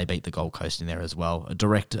wins, and then they beat the Gold Coast in there as well. A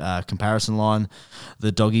direct comparison line,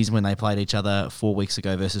 the Doggies, when they played each other 4 weeks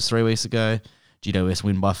ago versus 3 weeks ago, GWS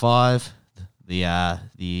win by 5. The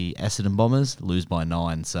Essendon Bombers lose by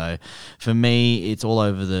 9. So for me, it's all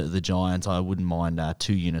over the Giants. I wouldn't mind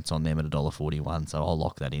 2 units on them at $1.41. So I'll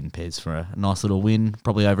lock that in, Pez, for a nice little win.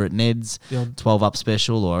 Probably over at Ned's 12 up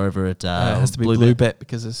special, or over at it has to be Blue Bet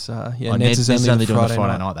because it's Ned's is only doing the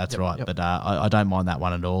Friday night. night. That's right. Yep. But I don't mind that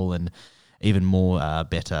one at all, and even more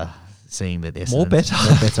better. Seeing that more better,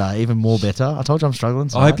 even more better. I told you I'm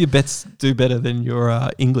struggling. I hope your bets do better than your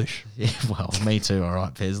English. Yeah, well, me too. All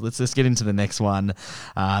right, Pez. Let's get into the next one.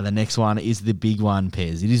 The next one is the big one,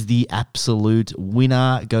 Pez. It is the absolute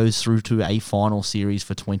winner, goes through to a final series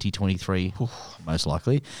for 2023, most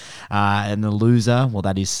likely. And the loser, well,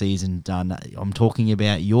 that is season done. I'm talking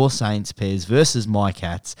about your Saints, Pez, versus my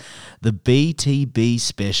Cats. The BTB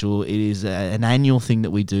special. It is an annual thing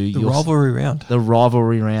that we do. The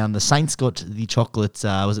rivalry round. The Saints got the chocolates,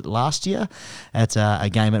 was it last year, at a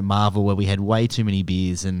game at Marvel where we had way too many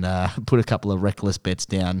beers and put a couple of reckless bets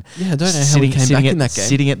down. Yeah, I don't know how we came back in that game.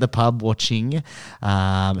 Sitting at the pub watching,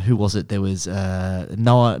 who was it? There was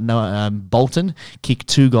Noah Bolton kicked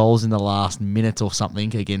 2 goals in the last minute or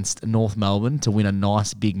something against North Melbourne to win a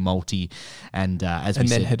nice big multi, and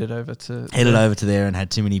headed over to there and had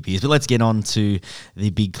too many beers. But let's get on to the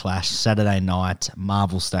big clash Saturday night,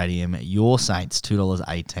 Marvel Stadium. Your Saints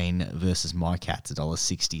 $2.18 versus my Cats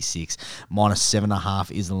 $1.66. Minus 7.5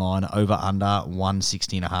 is the line, over under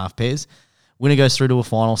 160.5 pairs. Winner goes through to a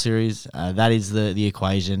final series. That is the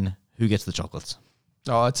equation. Who gets the chocolates?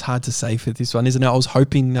 Oh, it's hard to say for this one, isn't it? I was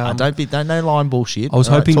hoping... don't no line bullshit. I was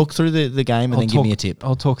hoping... Talk through the game and then give me a tip.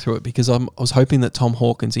 I'll talk through it because I was hoping that Tom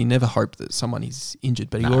Hawkins, he never hoped that someone is injured,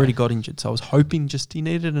 but he already got injured. So I was hoping he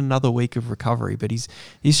needed another week of recovery, but he's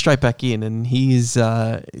straight back in, and he is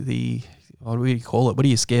what do you call it? What are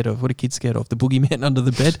you scared of? What are kids scared of? The boogeyman under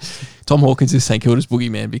the bed? Tom Hawkins is St Kilda's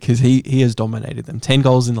boogeyman because he has dominated them. 10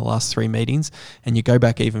 goals in the last 3 meetings, and you go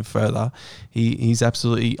back even further, he's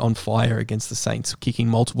absolutely on fire against the Saints, kicking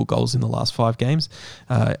multiple goals in the last 5 games,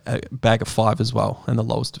 a bag of 5 as well, and the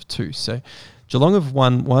lowest of 2. So Geelong have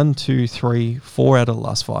won 1, 2, 3, 4 out of the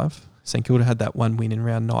last 5. St Kilda had that 1 win in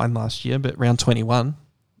round 9 last year, but round 21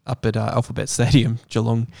 up at Alphabet Stadium,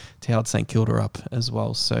 Geelong towered St Kilda up as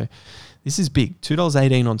well. So this is big.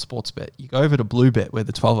 $2.18 on Sportsbet. You go over to Bluebet where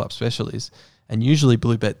the 12-up special is, and usually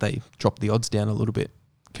Bluebet, they drop the odds down a little bit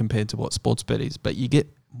compared to what Sportsbet is, but you get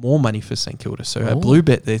more money for St Kilda. So at Blue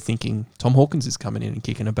Bet, they're thinking Tom Hawkins is coming in and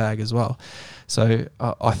kicking a bag as well. So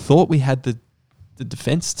I thought we had the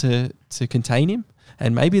defence to contain him,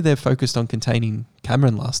 and maybe they're focused on containing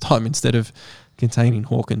Cameron last time instead of containing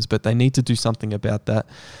Hawkins, but they need to do something about that.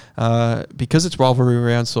 Because it's rivalry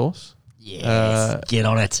round, Sauce. Yes, get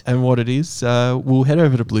on it. And what it is, we'll head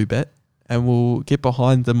over to Blue Bet and we'll get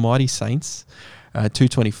behind the mighty Saints,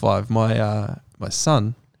 225. My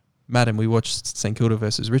son, Madden, we watched St Kilda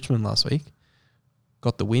versus Richmond last week,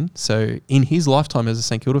 got the win. So in his lifetime as a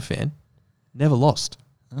St Kilda fan, never lost.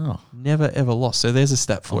 Oh, never ever lost. So there's a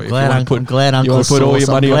stat for you. I'm glad Uncle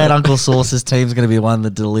Sauce's team's going to be the one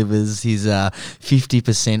that delivers his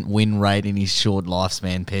 50% win rate in his short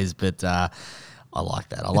lifespan, Pez. But I like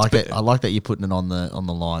that. I like that you're putting it on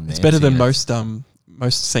the line there. It's better than most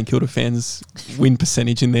St Kilda fans' win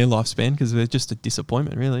percentage in their lifespan because they're just a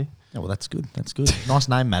disappointment, really. Oh, well, that's good. That's good. Nice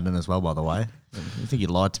name, Madden, as well, by the way. I think you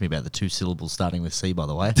lied to me about the 2 syllables starting with C, by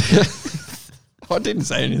the way. I didn't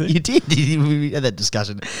say anything. You did. We had that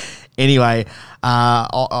discussion. Anyway, I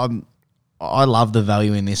love the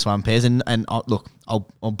value in this one, Pez. And look, I'll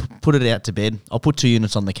put it out to bed. I'll put 2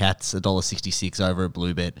 units on the Cats, $1.66 over at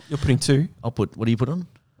Blue Bet. You're putting 2? What do you put on?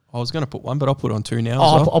 I was going to put 1, but I'll put on 2 now.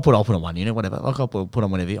 I'll put on 1 unit, whatever. I'll put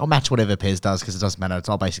on whatever. I'll match whatever Pez does because it doesn't matter.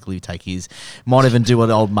 I'll basically take his. Might even do what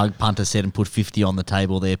the old mug punter said and put 50 on the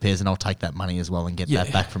table there, Pez, and I'll take that money as well and get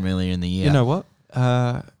that back from earlier in the year. You know what?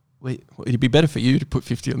 It'd be better for you to put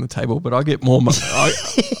 50 on the table, but I get more money.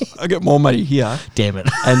 I get more money here. Damn it!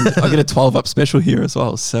 And I get a 12-up special here as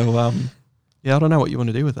well. So I don't know what you want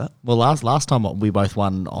to do with that. Well, last time we both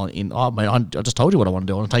won I just told you what I want to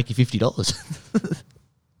do. I want to take you $50.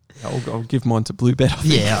 I'll give mine to Blue Bet.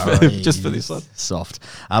 Just for this one. Soft.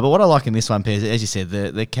 But what I like in this one, Pez, as you said,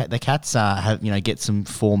 the Cats have get some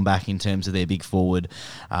form back in terms of their big forward.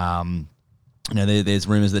 There's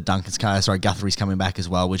rumours that Guthrie's coming back as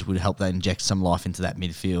well, which would help that inject some life into that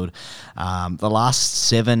midfield. The last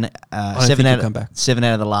seven out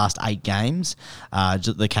of the last 8 games,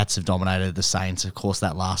 the Cats have dominated the Saints. Of course,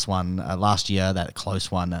 that last one last year, that close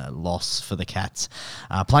one, loss for the Cats.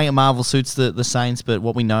 Playing at Marvel suits the Saints, but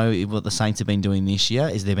what we know, what the Saints have been doing this year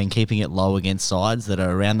is they've been keeping it low against sides that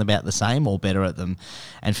are around about the same or better at them.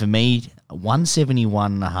 And for me,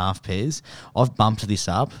 171.5 Pez. I've bumped this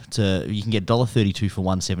up to, you can get $1.32 for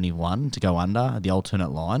 171 to go under the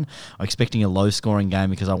alternate line. I'm expecting a low scoring game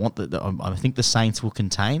because I think the Saints will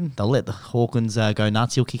contain. They'll let the Hawkins go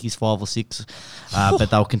nuts. He'll kick his 5 or 6, but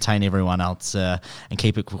they'll contain everyone else and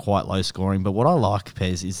keep it quite low scoring. But what I like,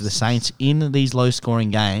 Pez, is the Saints in these low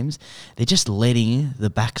scoring games, they're just letting the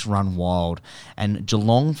backs run wild. And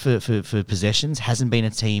Geelong for possessions hasn't been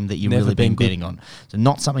a team that you've really been betting on. So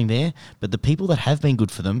not something there. But the people that have been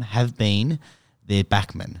good for them have been their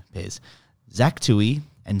backmen, Pez. Zach Toohey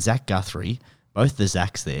and Zach Guthrie, both the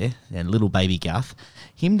Zacks there, and little baby Guth.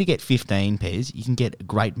 Him to get 15, Pez, you can get a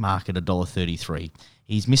great mark at $1.33.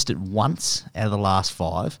 He's missed it once out of the last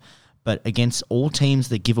 5, but against all teams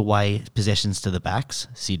that give away possessions to the backs,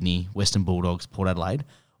 Sydney, Western Bulldogs, Port Adelaide,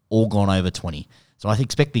 all gone over 20. So I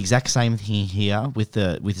expect the exact same thing here with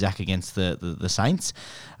Zach against the Saints.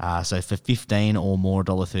 So for 15 or more,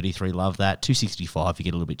 $1.33, love that. $2.65, you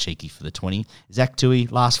get a little bit cheeky for the 20. Zach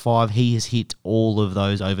Toohey, last 5, he has hit all of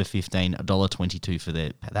those over 15, $1.22 for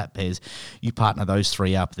that Pez. You partner those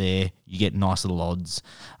 3 up there, you get nice little odds.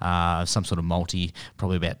 Some sort of multi,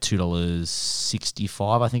 probably about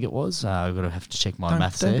 $2.65, I think it was. I've got to have to check my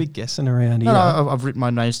maths there. Don't be guessing around here. No, I've written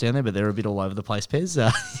my notes down there, but they're a bit all over the place, Pez.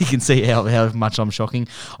 You can see how much I'm shocking.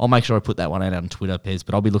 I'll make sure I put that one out on Twitter, Pez,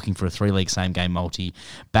 but I'll be looking for a 3-league same-game multi,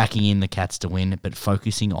 backing in the Cats to win, but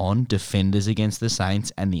focusing on defenders against the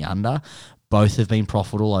Saints and the under. Both have been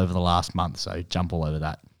profitable over the last month, so jump all over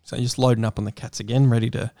that. So just loading up on the Cats again, ready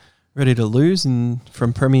to lose, and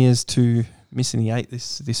from premiers to missing the 8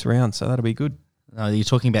 this round, so that'll be good. No, you're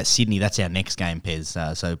talking about Sydney. That's our next game,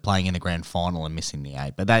 Pez. So playing in the grand final and missing the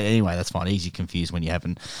 8. But anyway, that's fine. Easy confused when you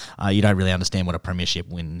don't really understand what a premiership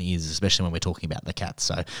win is, especially when we're talking about the Cats.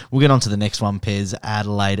 So we'll get on to the next one, Pez.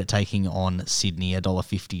 Adelaide taking on Sydney.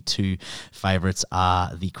 $1.52. Favourites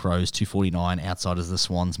are the Crows. $2.49. Outsiders the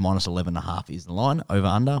Swans. -11.5 is the line. Over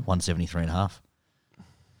under 173.5.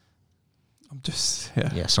 I'm just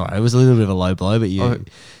sorry, it was a little bit of a low blow, but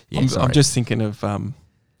I'm just thinking of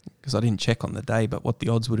because I didn't check on the day, but what the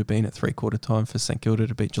odds would have been at 3/4 time for St Kilda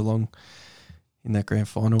to beat Geelong in that grand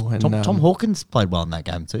final. And Tom Hawkins played well in that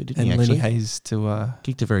game too, didn't he? And Lenny Hayes to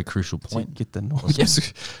kicked a very crucial point. Get the yes,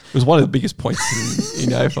 it was one of the biggest points in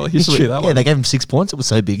AFL history. That one. They gave him 6 points. It was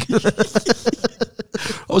so big.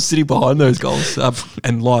 was sitting behind those goals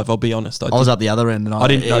and live. I'll be honest, I was up the other end, and I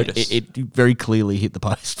didn't notice. It very clearly hit the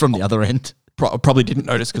post from the other end. I probably didn't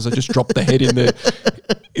notice because I just dropped the head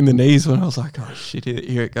in the knees when I was like, oh shit,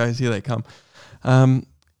 here it goes, here they come.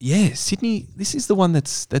 Sydney. This is the one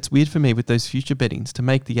that's weird for me with those future bettings, to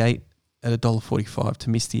make the 8 at $1.45, to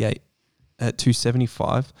miss the 8 at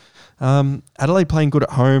 $2.75. Adelaide playing good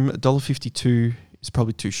at home. $1.52 is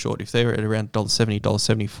probably too short. If they were at around $1.70,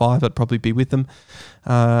 $1.75, I'd probably be with them.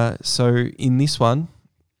 So in this one,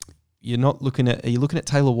 are you looking at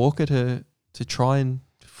Taylor Walker to try and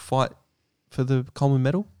fight for the Coleman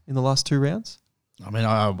medal in the last 2 rounds? I mean,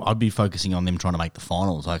 I'd be focusing on them trying to make the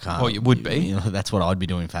finals. I can't. Oh, you would be. You know, that's what I'd be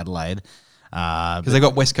doing for Adelaide. Because they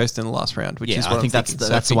got West Coast in the last round, which is what I think that's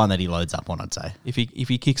the one that he loads up on, I'd say. If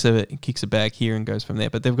he kicks a bag here and goes from there,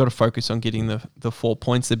 but they've got to focus on getting the 4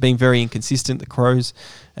 points. They've been very inconsistent, the Crows,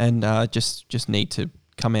 and just need to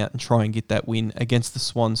come out and try and get that win against the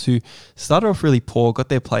Swans, who started off really poor, got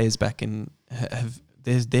their players back, and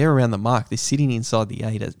they're around the mark. They're sitting inside the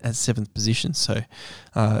 8 at 7th position. So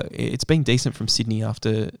it's been decent from Sydney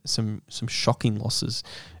after some shocking losses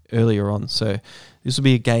earlier on. So this will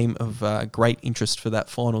be a game of great interest for that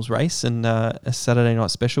finals race, and a Saturday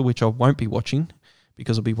night special, which I won't be watching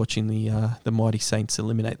because I'll be watching the Mighty Saints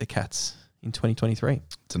eliminate the Cats in 2023.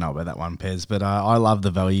 To know about that one, Pez, but I love the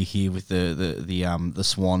value here with the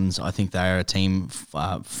Swans. I think they are a team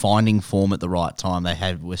finding form at the right time.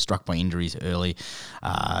 Were struck by injuries early.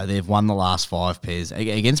 They've won the last 5, Pez,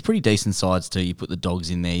 against pretty decent sides too. You put the Dogs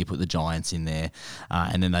in there, you put the Giants in there,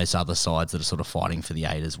 and then those other sides that are sort of fighting for the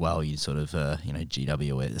 8 as well. You sort of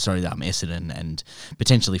Essendon and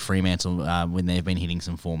potentially Fremantle when they've been hitting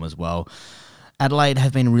some form as well. Adelaide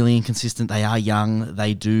have been really inconsistent. They are young.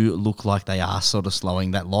 They do look like they are sort of slowing.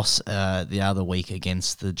 That loss the other week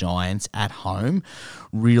against the Giants at home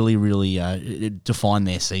really defined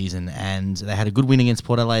their season. And they had a good win against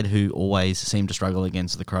Port Adelaide, who always seem to struggle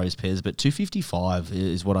against the Crows, Pez. But 255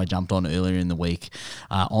 is what I jumped on earlier in the week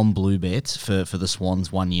on Blue Bet for the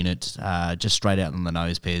Swans, 1 unit, just straight out on the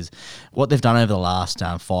nose, Pez. What they've done over the last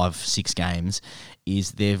 5-6 games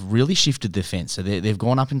is they've really shifted defence. So they've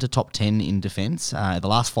gone up into top 10 in defence. The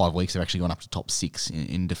last 5 weeks, they've actually gone up to top 6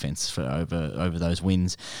 in defence for over those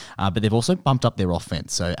wins. But they've also bumped up their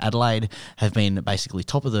offence. So Adelaide have been basically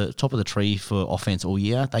top of the tree for offence all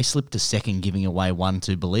year. They slipped to second, giving away 1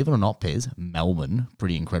 to, believe it or not, Pez, Melbourne.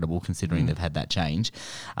 Pretty incredible considering they've had that change.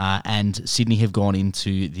 And Sydney have gone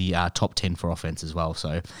into the top 10 for offence as well.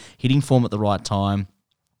 So hitting form at the right time.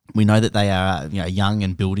 We know that they are a young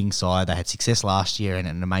and building side. They had success last year and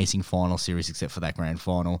an amazing final series, except for that grand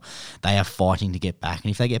final. They are fighting to get back.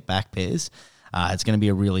 And if they get back, Pez, it's going to be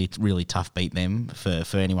a really, really tough beat them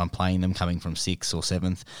for anyone playing them coming from 6th or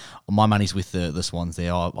 7th. My money's with the Swans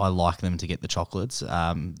there. I like them to get the chocolates.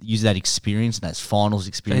 Use that experience, and that's finals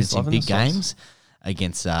experience in big games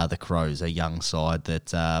against the Crows, a young side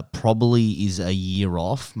that probably is a year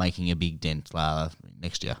off making a big dent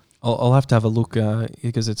next year. I'll have to have a look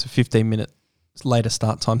because it's a 15-minute later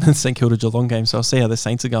start time than the St Kilda Geelong game, so I'll see how the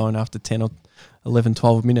Saints are going after 10 or 11,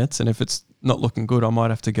 12 minutes, and if it's not looking good, I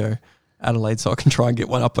might have to go Adelaide so I can try and get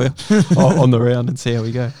one up on the round and see how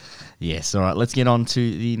we go. Yes, all right, let's get on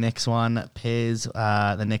to the next one, Pez.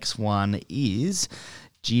 The next one is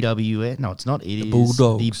GWS. No, it's not. It is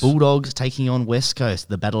Bulldogs. The Bulldogs taking on West Coast,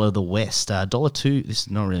 the Battle of the West. $1.02. This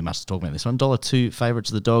is not really much to talk about this one. $1.02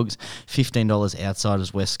 favourites of the Dogs. $15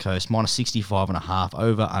 outsiders West Coast. Minus 65.5.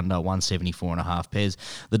 Over under 174.5. Pez.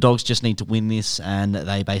 The Dogs just need to win this, and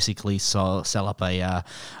they basically sell up a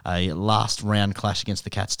last round clash against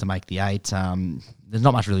the Cats to make the 8. There's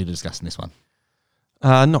not much really to discuss in this one.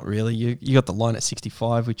 Not really. You got the line at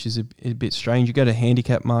 65, which is a bit strange. You go to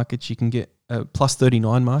handicap markets, you can get a plus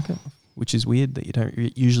 39 market, which is weird that you don't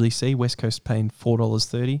usually see. West Coast paying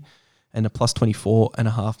 $4.30, and a plus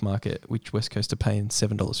 24.5 market, which West Coast are paying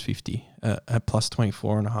 $7.50 at plus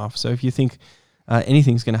 24.5. So if you think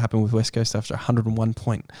anything's going to happen with West Coast after a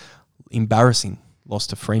 101-point embarrassing loss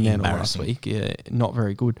to Fremantle last week, not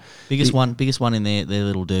very good. Biggest one in their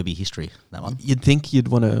little derby history. That one. You'd think you'd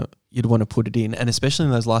want to put it in, and especially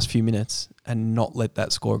in those last few minutes, and not let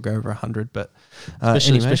that score go over 100. But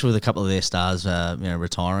especially with a couple of their stars,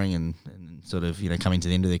 retiring and sort of coming to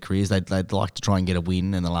the end of their careers, they'd like to try and get a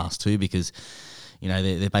win in the last 2 because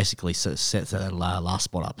they're basically set that last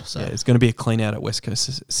spot up. So it's going to be a clean out at West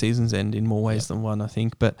Coast season's end in more ways than one, I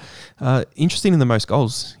think. But interesting in the most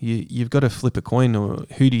goals, you've got to flip a coin. Or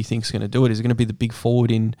who do you think is going to do it? Is it going to be the big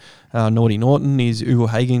forward in Naughty Norton? Is Ugo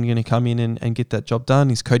Hagen going to come in and get that job done?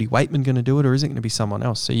 Is Cody Waitman going to do it, or is it going to be someone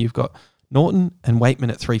else? So you've got Norton and Waitman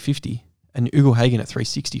at 350 and Ugo Hagen at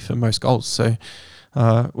 360 for most goals. So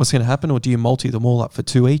what's going to happen, or do you multi them all up for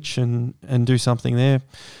 2 each and do something there?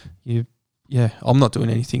 I'm not doing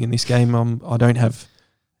anything in this game. I don't have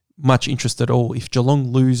much interest at all. If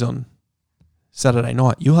Geelong lose on Saturday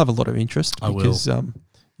night, you'll have a lot of interest because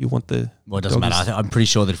you want the... Well, it doesn't matter. I'm pretty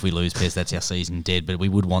sure that if we lose, Pez, that's our season dead. But we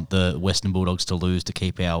would want the Western Bulldogs to lose to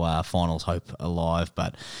keep our finals hope alive.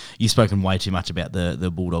 But you've spoken way too much about the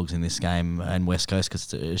Bulldogs in this game and West Coast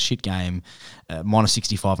because it's a shit game. Minus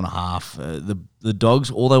 65.5. The Dogs,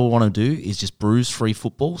 all they want to do is just bruise-free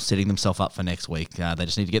football, setting themselves up for next week. They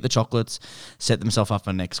just need to get the chocolates, set themselves up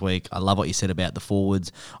for next week. I love what you said about the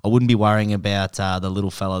forwards. I wouldn't be worrying about the little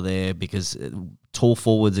fella there because... tall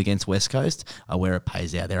forwards against West Coast are where it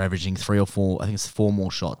pays out. They're averaging 3 or 4, I think it's 4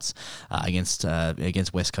 more shots against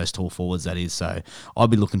West Coast tall forwards, that is. So I'd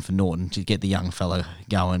be looking for Norton to get the young fella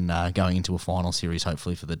going into a final series,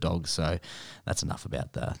 hopefully, for the Dogs. So that's enough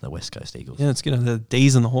about the West Coast Eagles. Yeah, let's get into the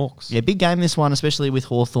D's and the Hawks. Yeah, big game this one, especially with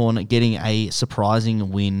Hawthorn getting a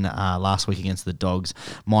surprising win last week against the Dogs.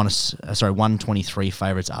 123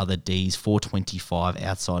 favourites are the D's, 425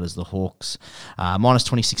 outsiders the Hawks. Minus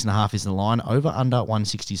 26.5 is the line, over under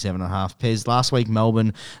 167.5. Pez, last week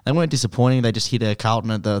Melbourne, they weren't disappointing. They just hit a Carlton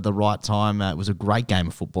at the right time. It was a great game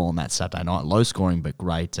of football on that Saturday night. Low scoring, but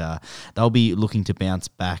great. They'll be looking to bounce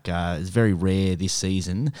back. It's very rare this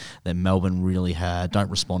season that Melbourne really don't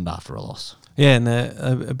respond after a loss. Yeah, and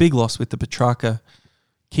a big loss with the Petrarca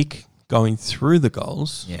kick going through the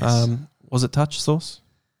goals. Yes. Was it touch, Sauce?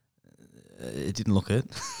 It didn't look it.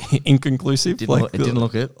 Inconclusive? It didn't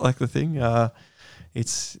look it. Like the thing?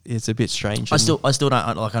 It's a bit strange. I still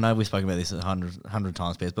don't, like, I know we've spoken about this 100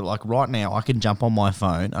 times, Pez, but like right now I can jump on my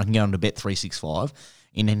phone, I can go on to Bet365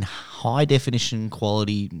 in high definition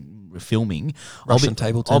quality filming. Russian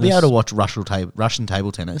table tennis. I'll be able to watch Russian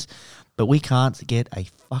table tennis, but we can't get a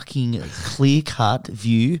fucking clear cut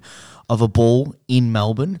view of a ball in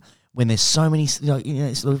Melbourne when there's so many,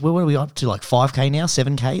 what are we up to, like 5K now,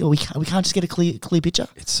 7K, or we can't just get a clear picture?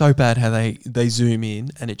 It's so bad how they zoom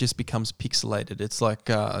in and it just becomes pixelated. It's like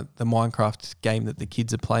the Minecraft game that the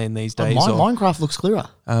kids are playing these days. Minecraft looks clearer.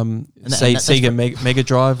 Sega Mega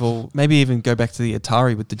Drive, or maybe even go back to the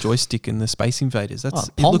Atari with the joystick and the Space Invaders. It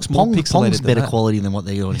looks more pixelated. Pong's than better that. quality than what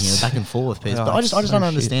they're doing here, back and forth, Pez. But I just don't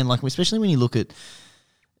understand, like, especially when you look at,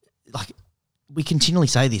 like, we continually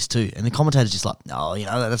say this too, and the commentators just like, no,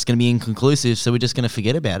 that's going to be inconclusive, so we're just going to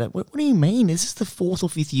forget about it. What do you mean? Is this the 4th or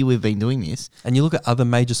 5th year we've been doing this? And you look at other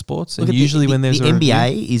major sports, and usually when there's the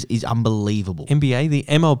NBA is unbelievable. NBA, the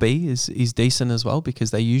MLB is decent as well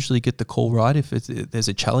because they usually get the call right if there's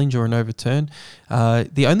a challenge or an overturn.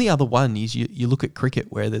 The only other one is you look at cricket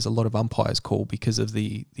where there's a lot of umpires call because of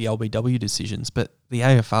the LBW decisions, but the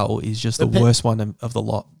AFL is just the worst one of the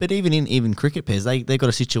lot. But even cricket, Pez, they've got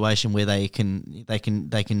a situation where they can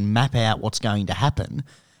map out what's going to happen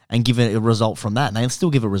and give it a result from that. And they'll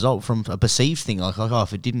still give a result from a perceived thing, like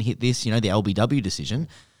if it didn't hit this, the LBW decision.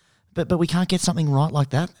 But we can't get something right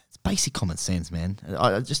like that. It's basic common sense, man.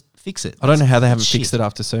 I just fix it. I don't know how they haven't fixed it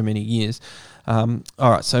after so many years. All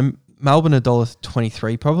right, so Melbourne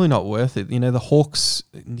 $1.23, probably not worth it. The Hawks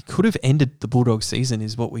could have ended the Bulldogs season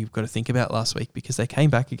is what we've got to think about last week because they came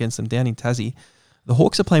back against them down in Tassie. The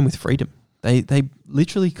Hawks are playing with freedom. They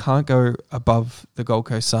literally can't go above the Gold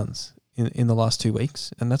Coast Suns in the last 2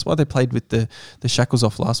 weeks, and that's why they played with the shackles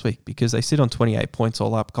off last week because they sit on 28 points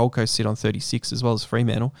all up. Gold Coast sit on 36 as well as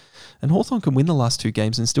Fremantle, and Hawthorn can win the last 2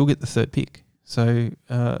 games and still get the 3rd pick. So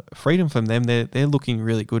freedom from them, they're looking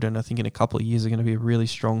really good, and I think in a couple of years they're going to be a really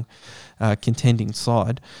strong contending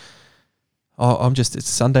side. It's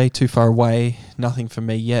Sunday, too far away, nothing for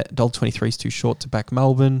me yet. $1.23 is too short to back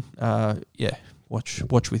Melbourne.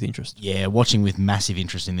 Watch with interest. Yeah, watching with massive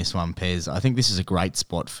interest in this one, Pez. I think this is a great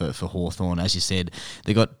spot for Hawthorn. As you said,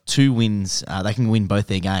 they've got 2 wins. They can win both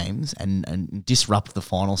their games and disrupt the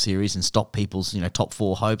final series and stop people's top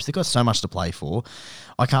 4 hopes. They've got so much to play for.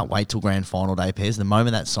 I can't wait till grand final day, Pez. The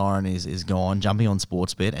moment that siren is gone, jumping on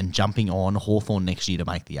Sportsbet and jumping on Hawthorn next year to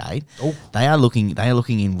make the 8. Oh. They are looking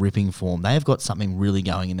in ripping form. They have got something really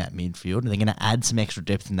going in that midfield. They're going to add some extra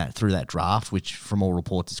depth in that through that draft, which from all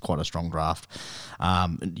reports is quite a strong draft.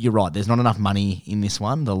 You're right. There's not enough money in this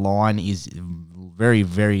one. The line is very,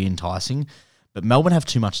 very enticing, but Melbourne have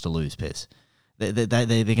too much to lose, Pez. They're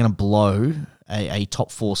going to blow a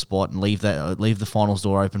top 4 spot and leave the finals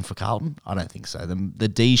door open for Carlton. I don't think so. The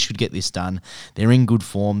D's should get this done. They're in good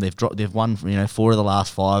form. They've won 4 of the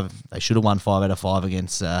last 5. They should have won 5 out of 5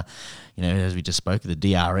 against as we just spoke, the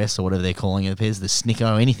DRS or whatever they're calling it, Pez, the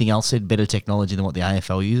Snicko, anything else said better technology than what the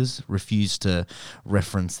AFL uses. Refused to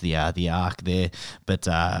reference the arc there, but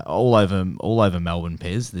all over Melbourne,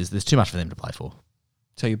 Pez. There's too much for them to play for.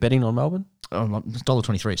 So you're betting on Melbourne?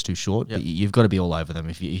 $1.23, it's too short, Yep. but you've got to be all over them.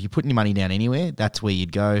 If you're putting your money down anywhere, that's where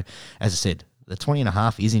you'd go. As I said, the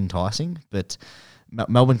 20.5 is enticing, but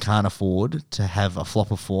Melbourne can't afford to have a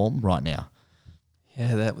flop of form right now.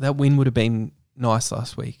 Yeah, that win would have been nice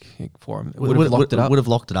last week for them. It would have locked it up. Would have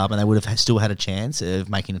locked it up, and they would have still had a chance of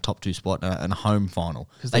making a top 2 spot in a home final.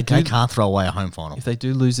 They can't throw away a home final. If they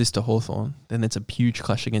do lose this to Hawthorn, then it's a huge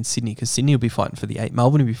clash against Sydney, because Sydney will be fighting for the 8.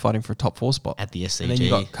 Melbourne will be fighting for a top 4 spot. At the SCG. And then you've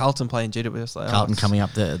got Carlton playing GWS. Like, Carlton coming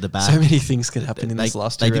up the back. So many things could happen in this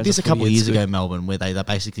last 2 rounds. They did this a couple of years ago, Melbourne, where they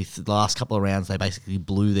basically, the last couple of rounds, they basically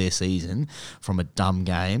blew their season from a dumb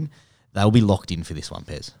game. They'll be locked in for this one,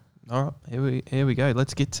 Pez. All right, here we go.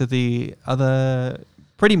 Let's get to the other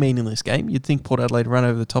pretty meaningless game. You'd think Port Adelaide run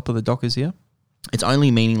over the top of the Dockers here. It's only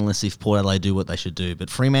meaningless if Port Adelaide do what they should do. But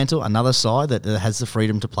Fremantle, another side that has the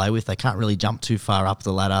freedom to play with, they can't really jump too far up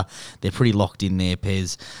the ladder. They're pretty locked in there,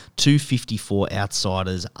 Pez. 2.54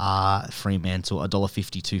 outsiders are Fremantle.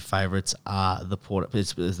 $1.52 favourites are the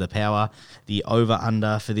the Power. The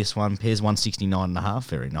over-under for this one, Pez, 169.5.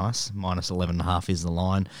 Very nice. Minus 11.5 is the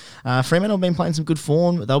line. Fremantle have been playing some good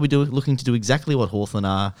form. They'll be looking to do exactly what Hawthorn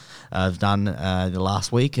have done the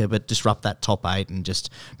last week, but disrupt that top 8 and just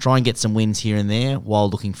try and get some wins here and there while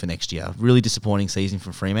looking for next year. Really disappointing season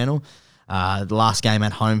for Fremantle. The last game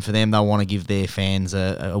at home for them, they'll want to give their fans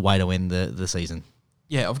a way to end the season.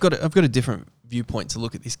 Yeah, I've got a different viewpoint to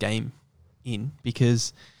look at this game in,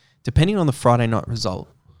 because depending on the Friday night result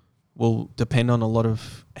will depend on a lot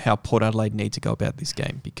of how Port Adelaide need to go about this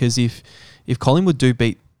game. Because if Collingwood do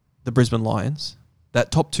beat the Brisbane Lions,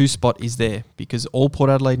 that top 2 spot is there, because all Port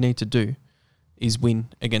Adelaide need to do is win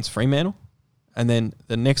against Fremantle, and then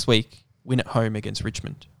the next week win at home against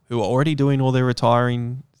Richmond, who are already doing all their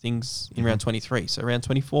retiring things in round 23. So round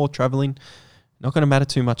 24, travelling, not going to matter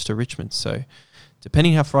too much to Richmond. So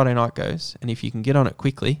depending how Friday night goes, and if you can get on it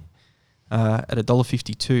quickly at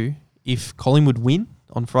 $1.52, if Collingwood win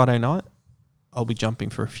on Friday night, I'll be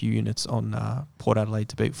jumping for a few units on Port Adelaide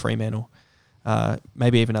to beat Fremantle,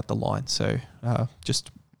 maybe even at the line. So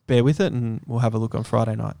just bear with it, and we'll have a look on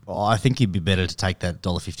Friday night. Well, I think it'd be better to take that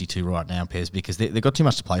 $1.52 right now, Pez, because they've got too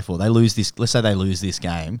much to play for. They lose this. Let's say they lose this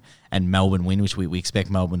game and Melbourne win, which we expect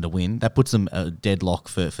Melbourne to win. That puts them a deadlock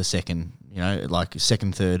for second. Like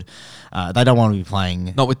second, third. They don't want to be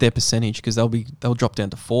playing. Not with their percentage, because they'll drop down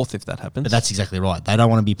to 4th if that happens. But that's exactly right. They don't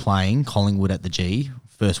want to be playing Collingwood at the G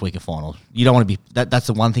first week of finals. You don't want to be. That's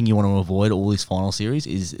the one thing you want to avoid all this final series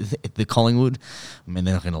is the Collingwood. I mean,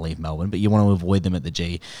 they're not going to leave Melbourne, but you want to avoid them at the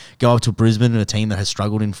G. Go up to Brisbane, a team that has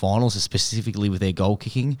struggled in finals, specifically with their goal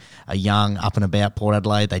kicking. A young, up and about Port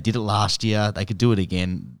Adelaide. They did it last year. They could do it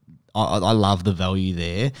again. I love the value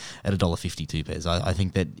there at $1.52, Pez. I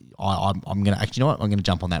think that I'm going to actually, you know what? I'm going to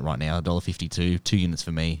jump on that right now. $1.52, 2 units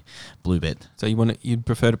for me. Blue bet. So you'd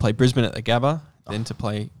prefer to play Brisbane at the Gabba than to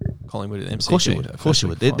play Collingwood at the MCG? Of course you would. Of course you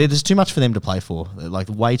would. There's too much for them to play for. Like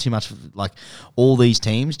way too much. Like all these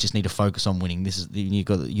teams just need to focus on winning. This is you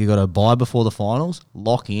got to buy before the finals.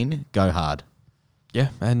 Lock in. Go hard. Yeah,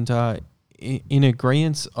 and in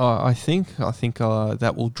agreement, I think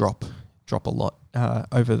that will drop a lot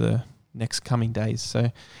over the next coming days.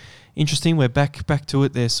 So interesting. We're back to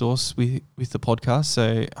it there, Sauce, with the podcast.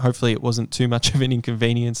 So hopefully it wasn't too much of an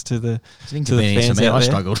inconvenience to the fans out there. I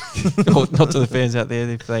struggled. Or not to the fans out there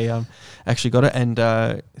if they actually got it. And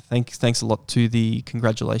thanks a lot to the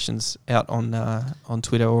congratulations out on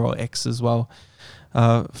Twitter or X as well.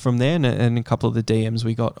 From there, and a couple of the DMs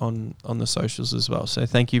we got on the socials as well. So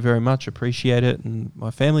thank you very much. Appreciate it, and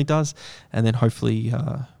my family does. And then hopefully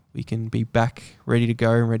we can be back ready to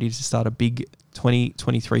go and ready to start a big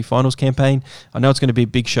 2023 finals campaign. I know it's going to be a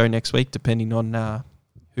big show next week, depending on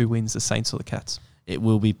who wins, the Saints or the Cats. It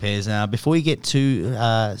will be, Pez. Before we get to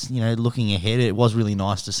looking ahead, it was really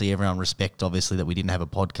nice to see everyone respect, obviously, that we didn't have a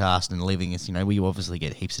podcast and leaving us. We obviously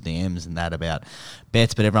get heaps of DMs and that about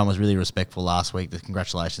bets, but everyone was really respectful last week. The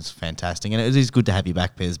congratulations, fantastic, and it is good to have you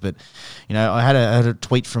back, Pez. But I had a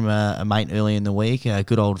tweet from a mate earlier in the week, a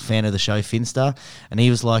good old fan of the show, Finster, and he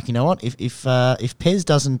was like, you know what, if Pez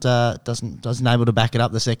doesn't able to back it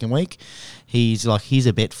up the second week, he's like, here's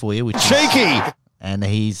a bet for you, which Cheeky! And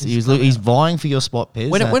he's vying for your spot,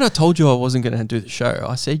 Pez. When I told you I wasn't going to do the show,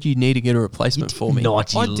 I said you need to get a replacement for me. I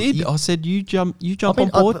did. I said you jump on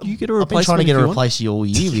board. You get a replacement. I've been trying to get a replace you all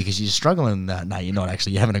year because you're struggling. No, you're not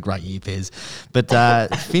actually. You're having a great year, Pez. But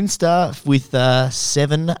Finster with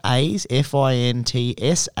 7 A's,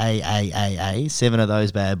 FINTSAAAA, 7 of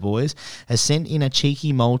those bad boys, has sent in a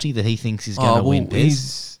cheeky multi that he thinks is going to win,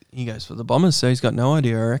 Pez. He goes for the Bombers, so he's got no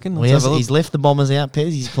idea, I reckon. Well, he's left the Bombers out,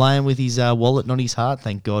 Pez. He's playing with his wallet, not his heart.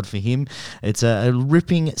 Thank God for him. It's a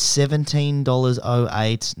ripping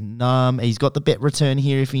 $17.08. He's got the bet return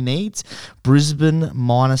here if he needs. Brisbane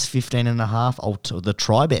minus 15.5. The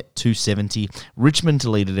try bet, $2.70. Richmond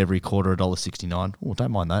to lead at every quarter, $1.69. Oh,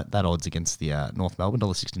 don't mind that. That odds against the North Melbourne,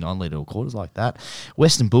 $1.69 lead at all quarters like that.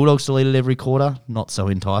 Western Bulldogs to lead at every quarter. Not so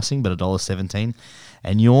enticing, but $1.17.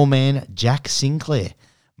 And your man, Jack Sinclair.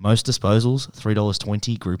 Most disposals,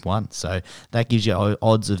 $3.20, Group 1. So that gives you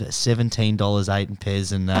odds of $17.08 in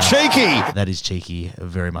Pez. And Cheeky! That is cheeky,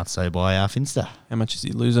 very much so, by Finster. How much is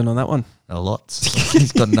he losing on that one? A lot.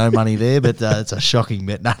 He's got no money there, but it's a shocking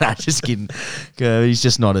bet. No, just kidding. He's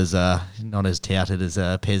just not as touted as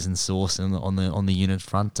Pez and Sauce on the unit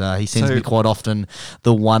front. He seems to be quite often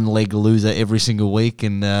the one leg loser every single week.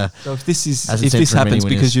 And so if this happens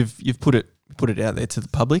because you've put it out there to the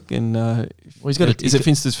public, and is it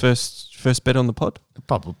Finster's first bet on the pod?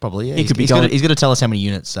 Probably, yeah. He's going to tell us how many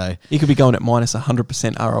units. So he could be going at minus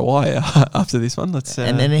 100% ROI after this one.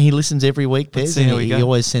 And then he listens every week, Pez. He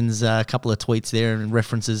always sends a couple of tweets there and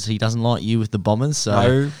references he doesn't like you with the Bombers,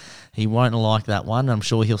 so he won't like that one. I'm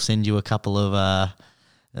sure he'll send you a couple of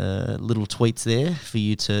little tweets there for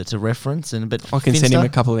you to reference. But I can send him a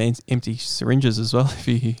couple of empty syringes as well if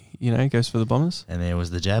he goes for the Bombers. And there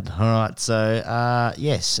was the jab. All right, so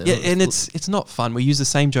yes, yeah, and it's not fun. We use the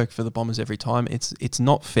same joke for the Bombers every time. It's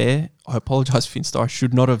not fair. I apologise, Finster. I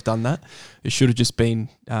should not have done that. It should have just been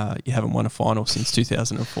you haven't won a final since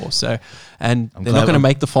 2004. So, and they're not going to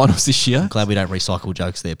make the finals this year. I'm glad we don't recycle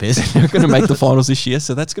jokes there, Pez. They're not going to make the finals this year,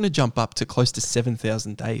 so that's going to jump up to close to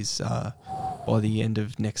 7,000 days by the end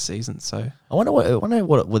of next season. So I wonder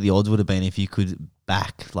what the odds would have been if you could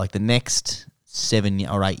back like the next 7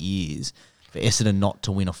 or 8 years for Essendon not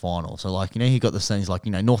to win a final. So he got the things like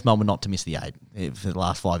North Melbourne not to miss the 8 for the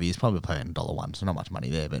last 5 years, probably paying $1, so not much money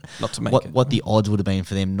there. But not to make what the odds would have been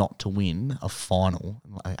for them not to win a final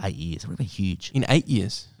in 8 years? It would have been huge. In 8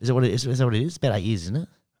 years, is that what it is? Is that what it is? It's about 8 years, isn't it?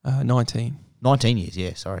 19. 19 years.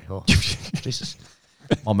 Yeah. Sorry. Oh, Jesus.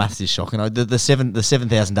 My maths is shocking. The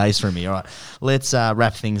 7,000 days for me. All right, let's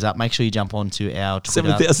wrap things up. Make sure you jump onto our Twitter.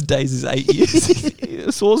 7,000 days is 8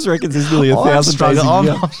 years. Sauce reckons there's nearly 1,000 days a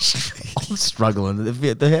year. I'm struggling.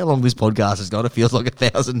 How long this podcast has got, it feels like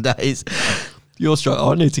 1,000 days. You're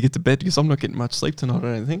struggling. I need to get to bed because I'm not getting much sleep tonight, I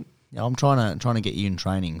don't think. Yeah, I'm trying to get you in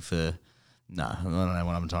training for... No, I don't know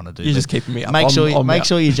what I'm trying to do. You're just keeping me up. Make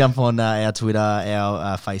sure you jump on our Twitter,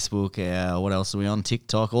 our Facebook, what else are we on?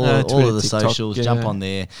 TikTok, all of the TikTok, socials. Yeah, jump on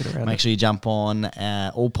there. Make sure you jump on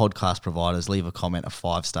all podcast providers. Leave a comment, a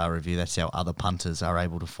 5-star review. That's how other punters are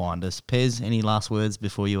able to find us. Pez, any last words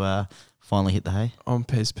before you finally hit the hay? I'm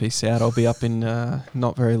Pez. Peace out. I'll be up in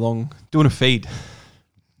not very long doing a feed.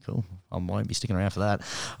 Cool. I won't be sticking around for that.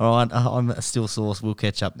 All right, I'm still Sauce. We'll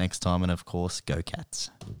catch up next time, and of course, go Cats.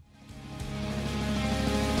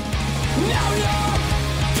 Now you're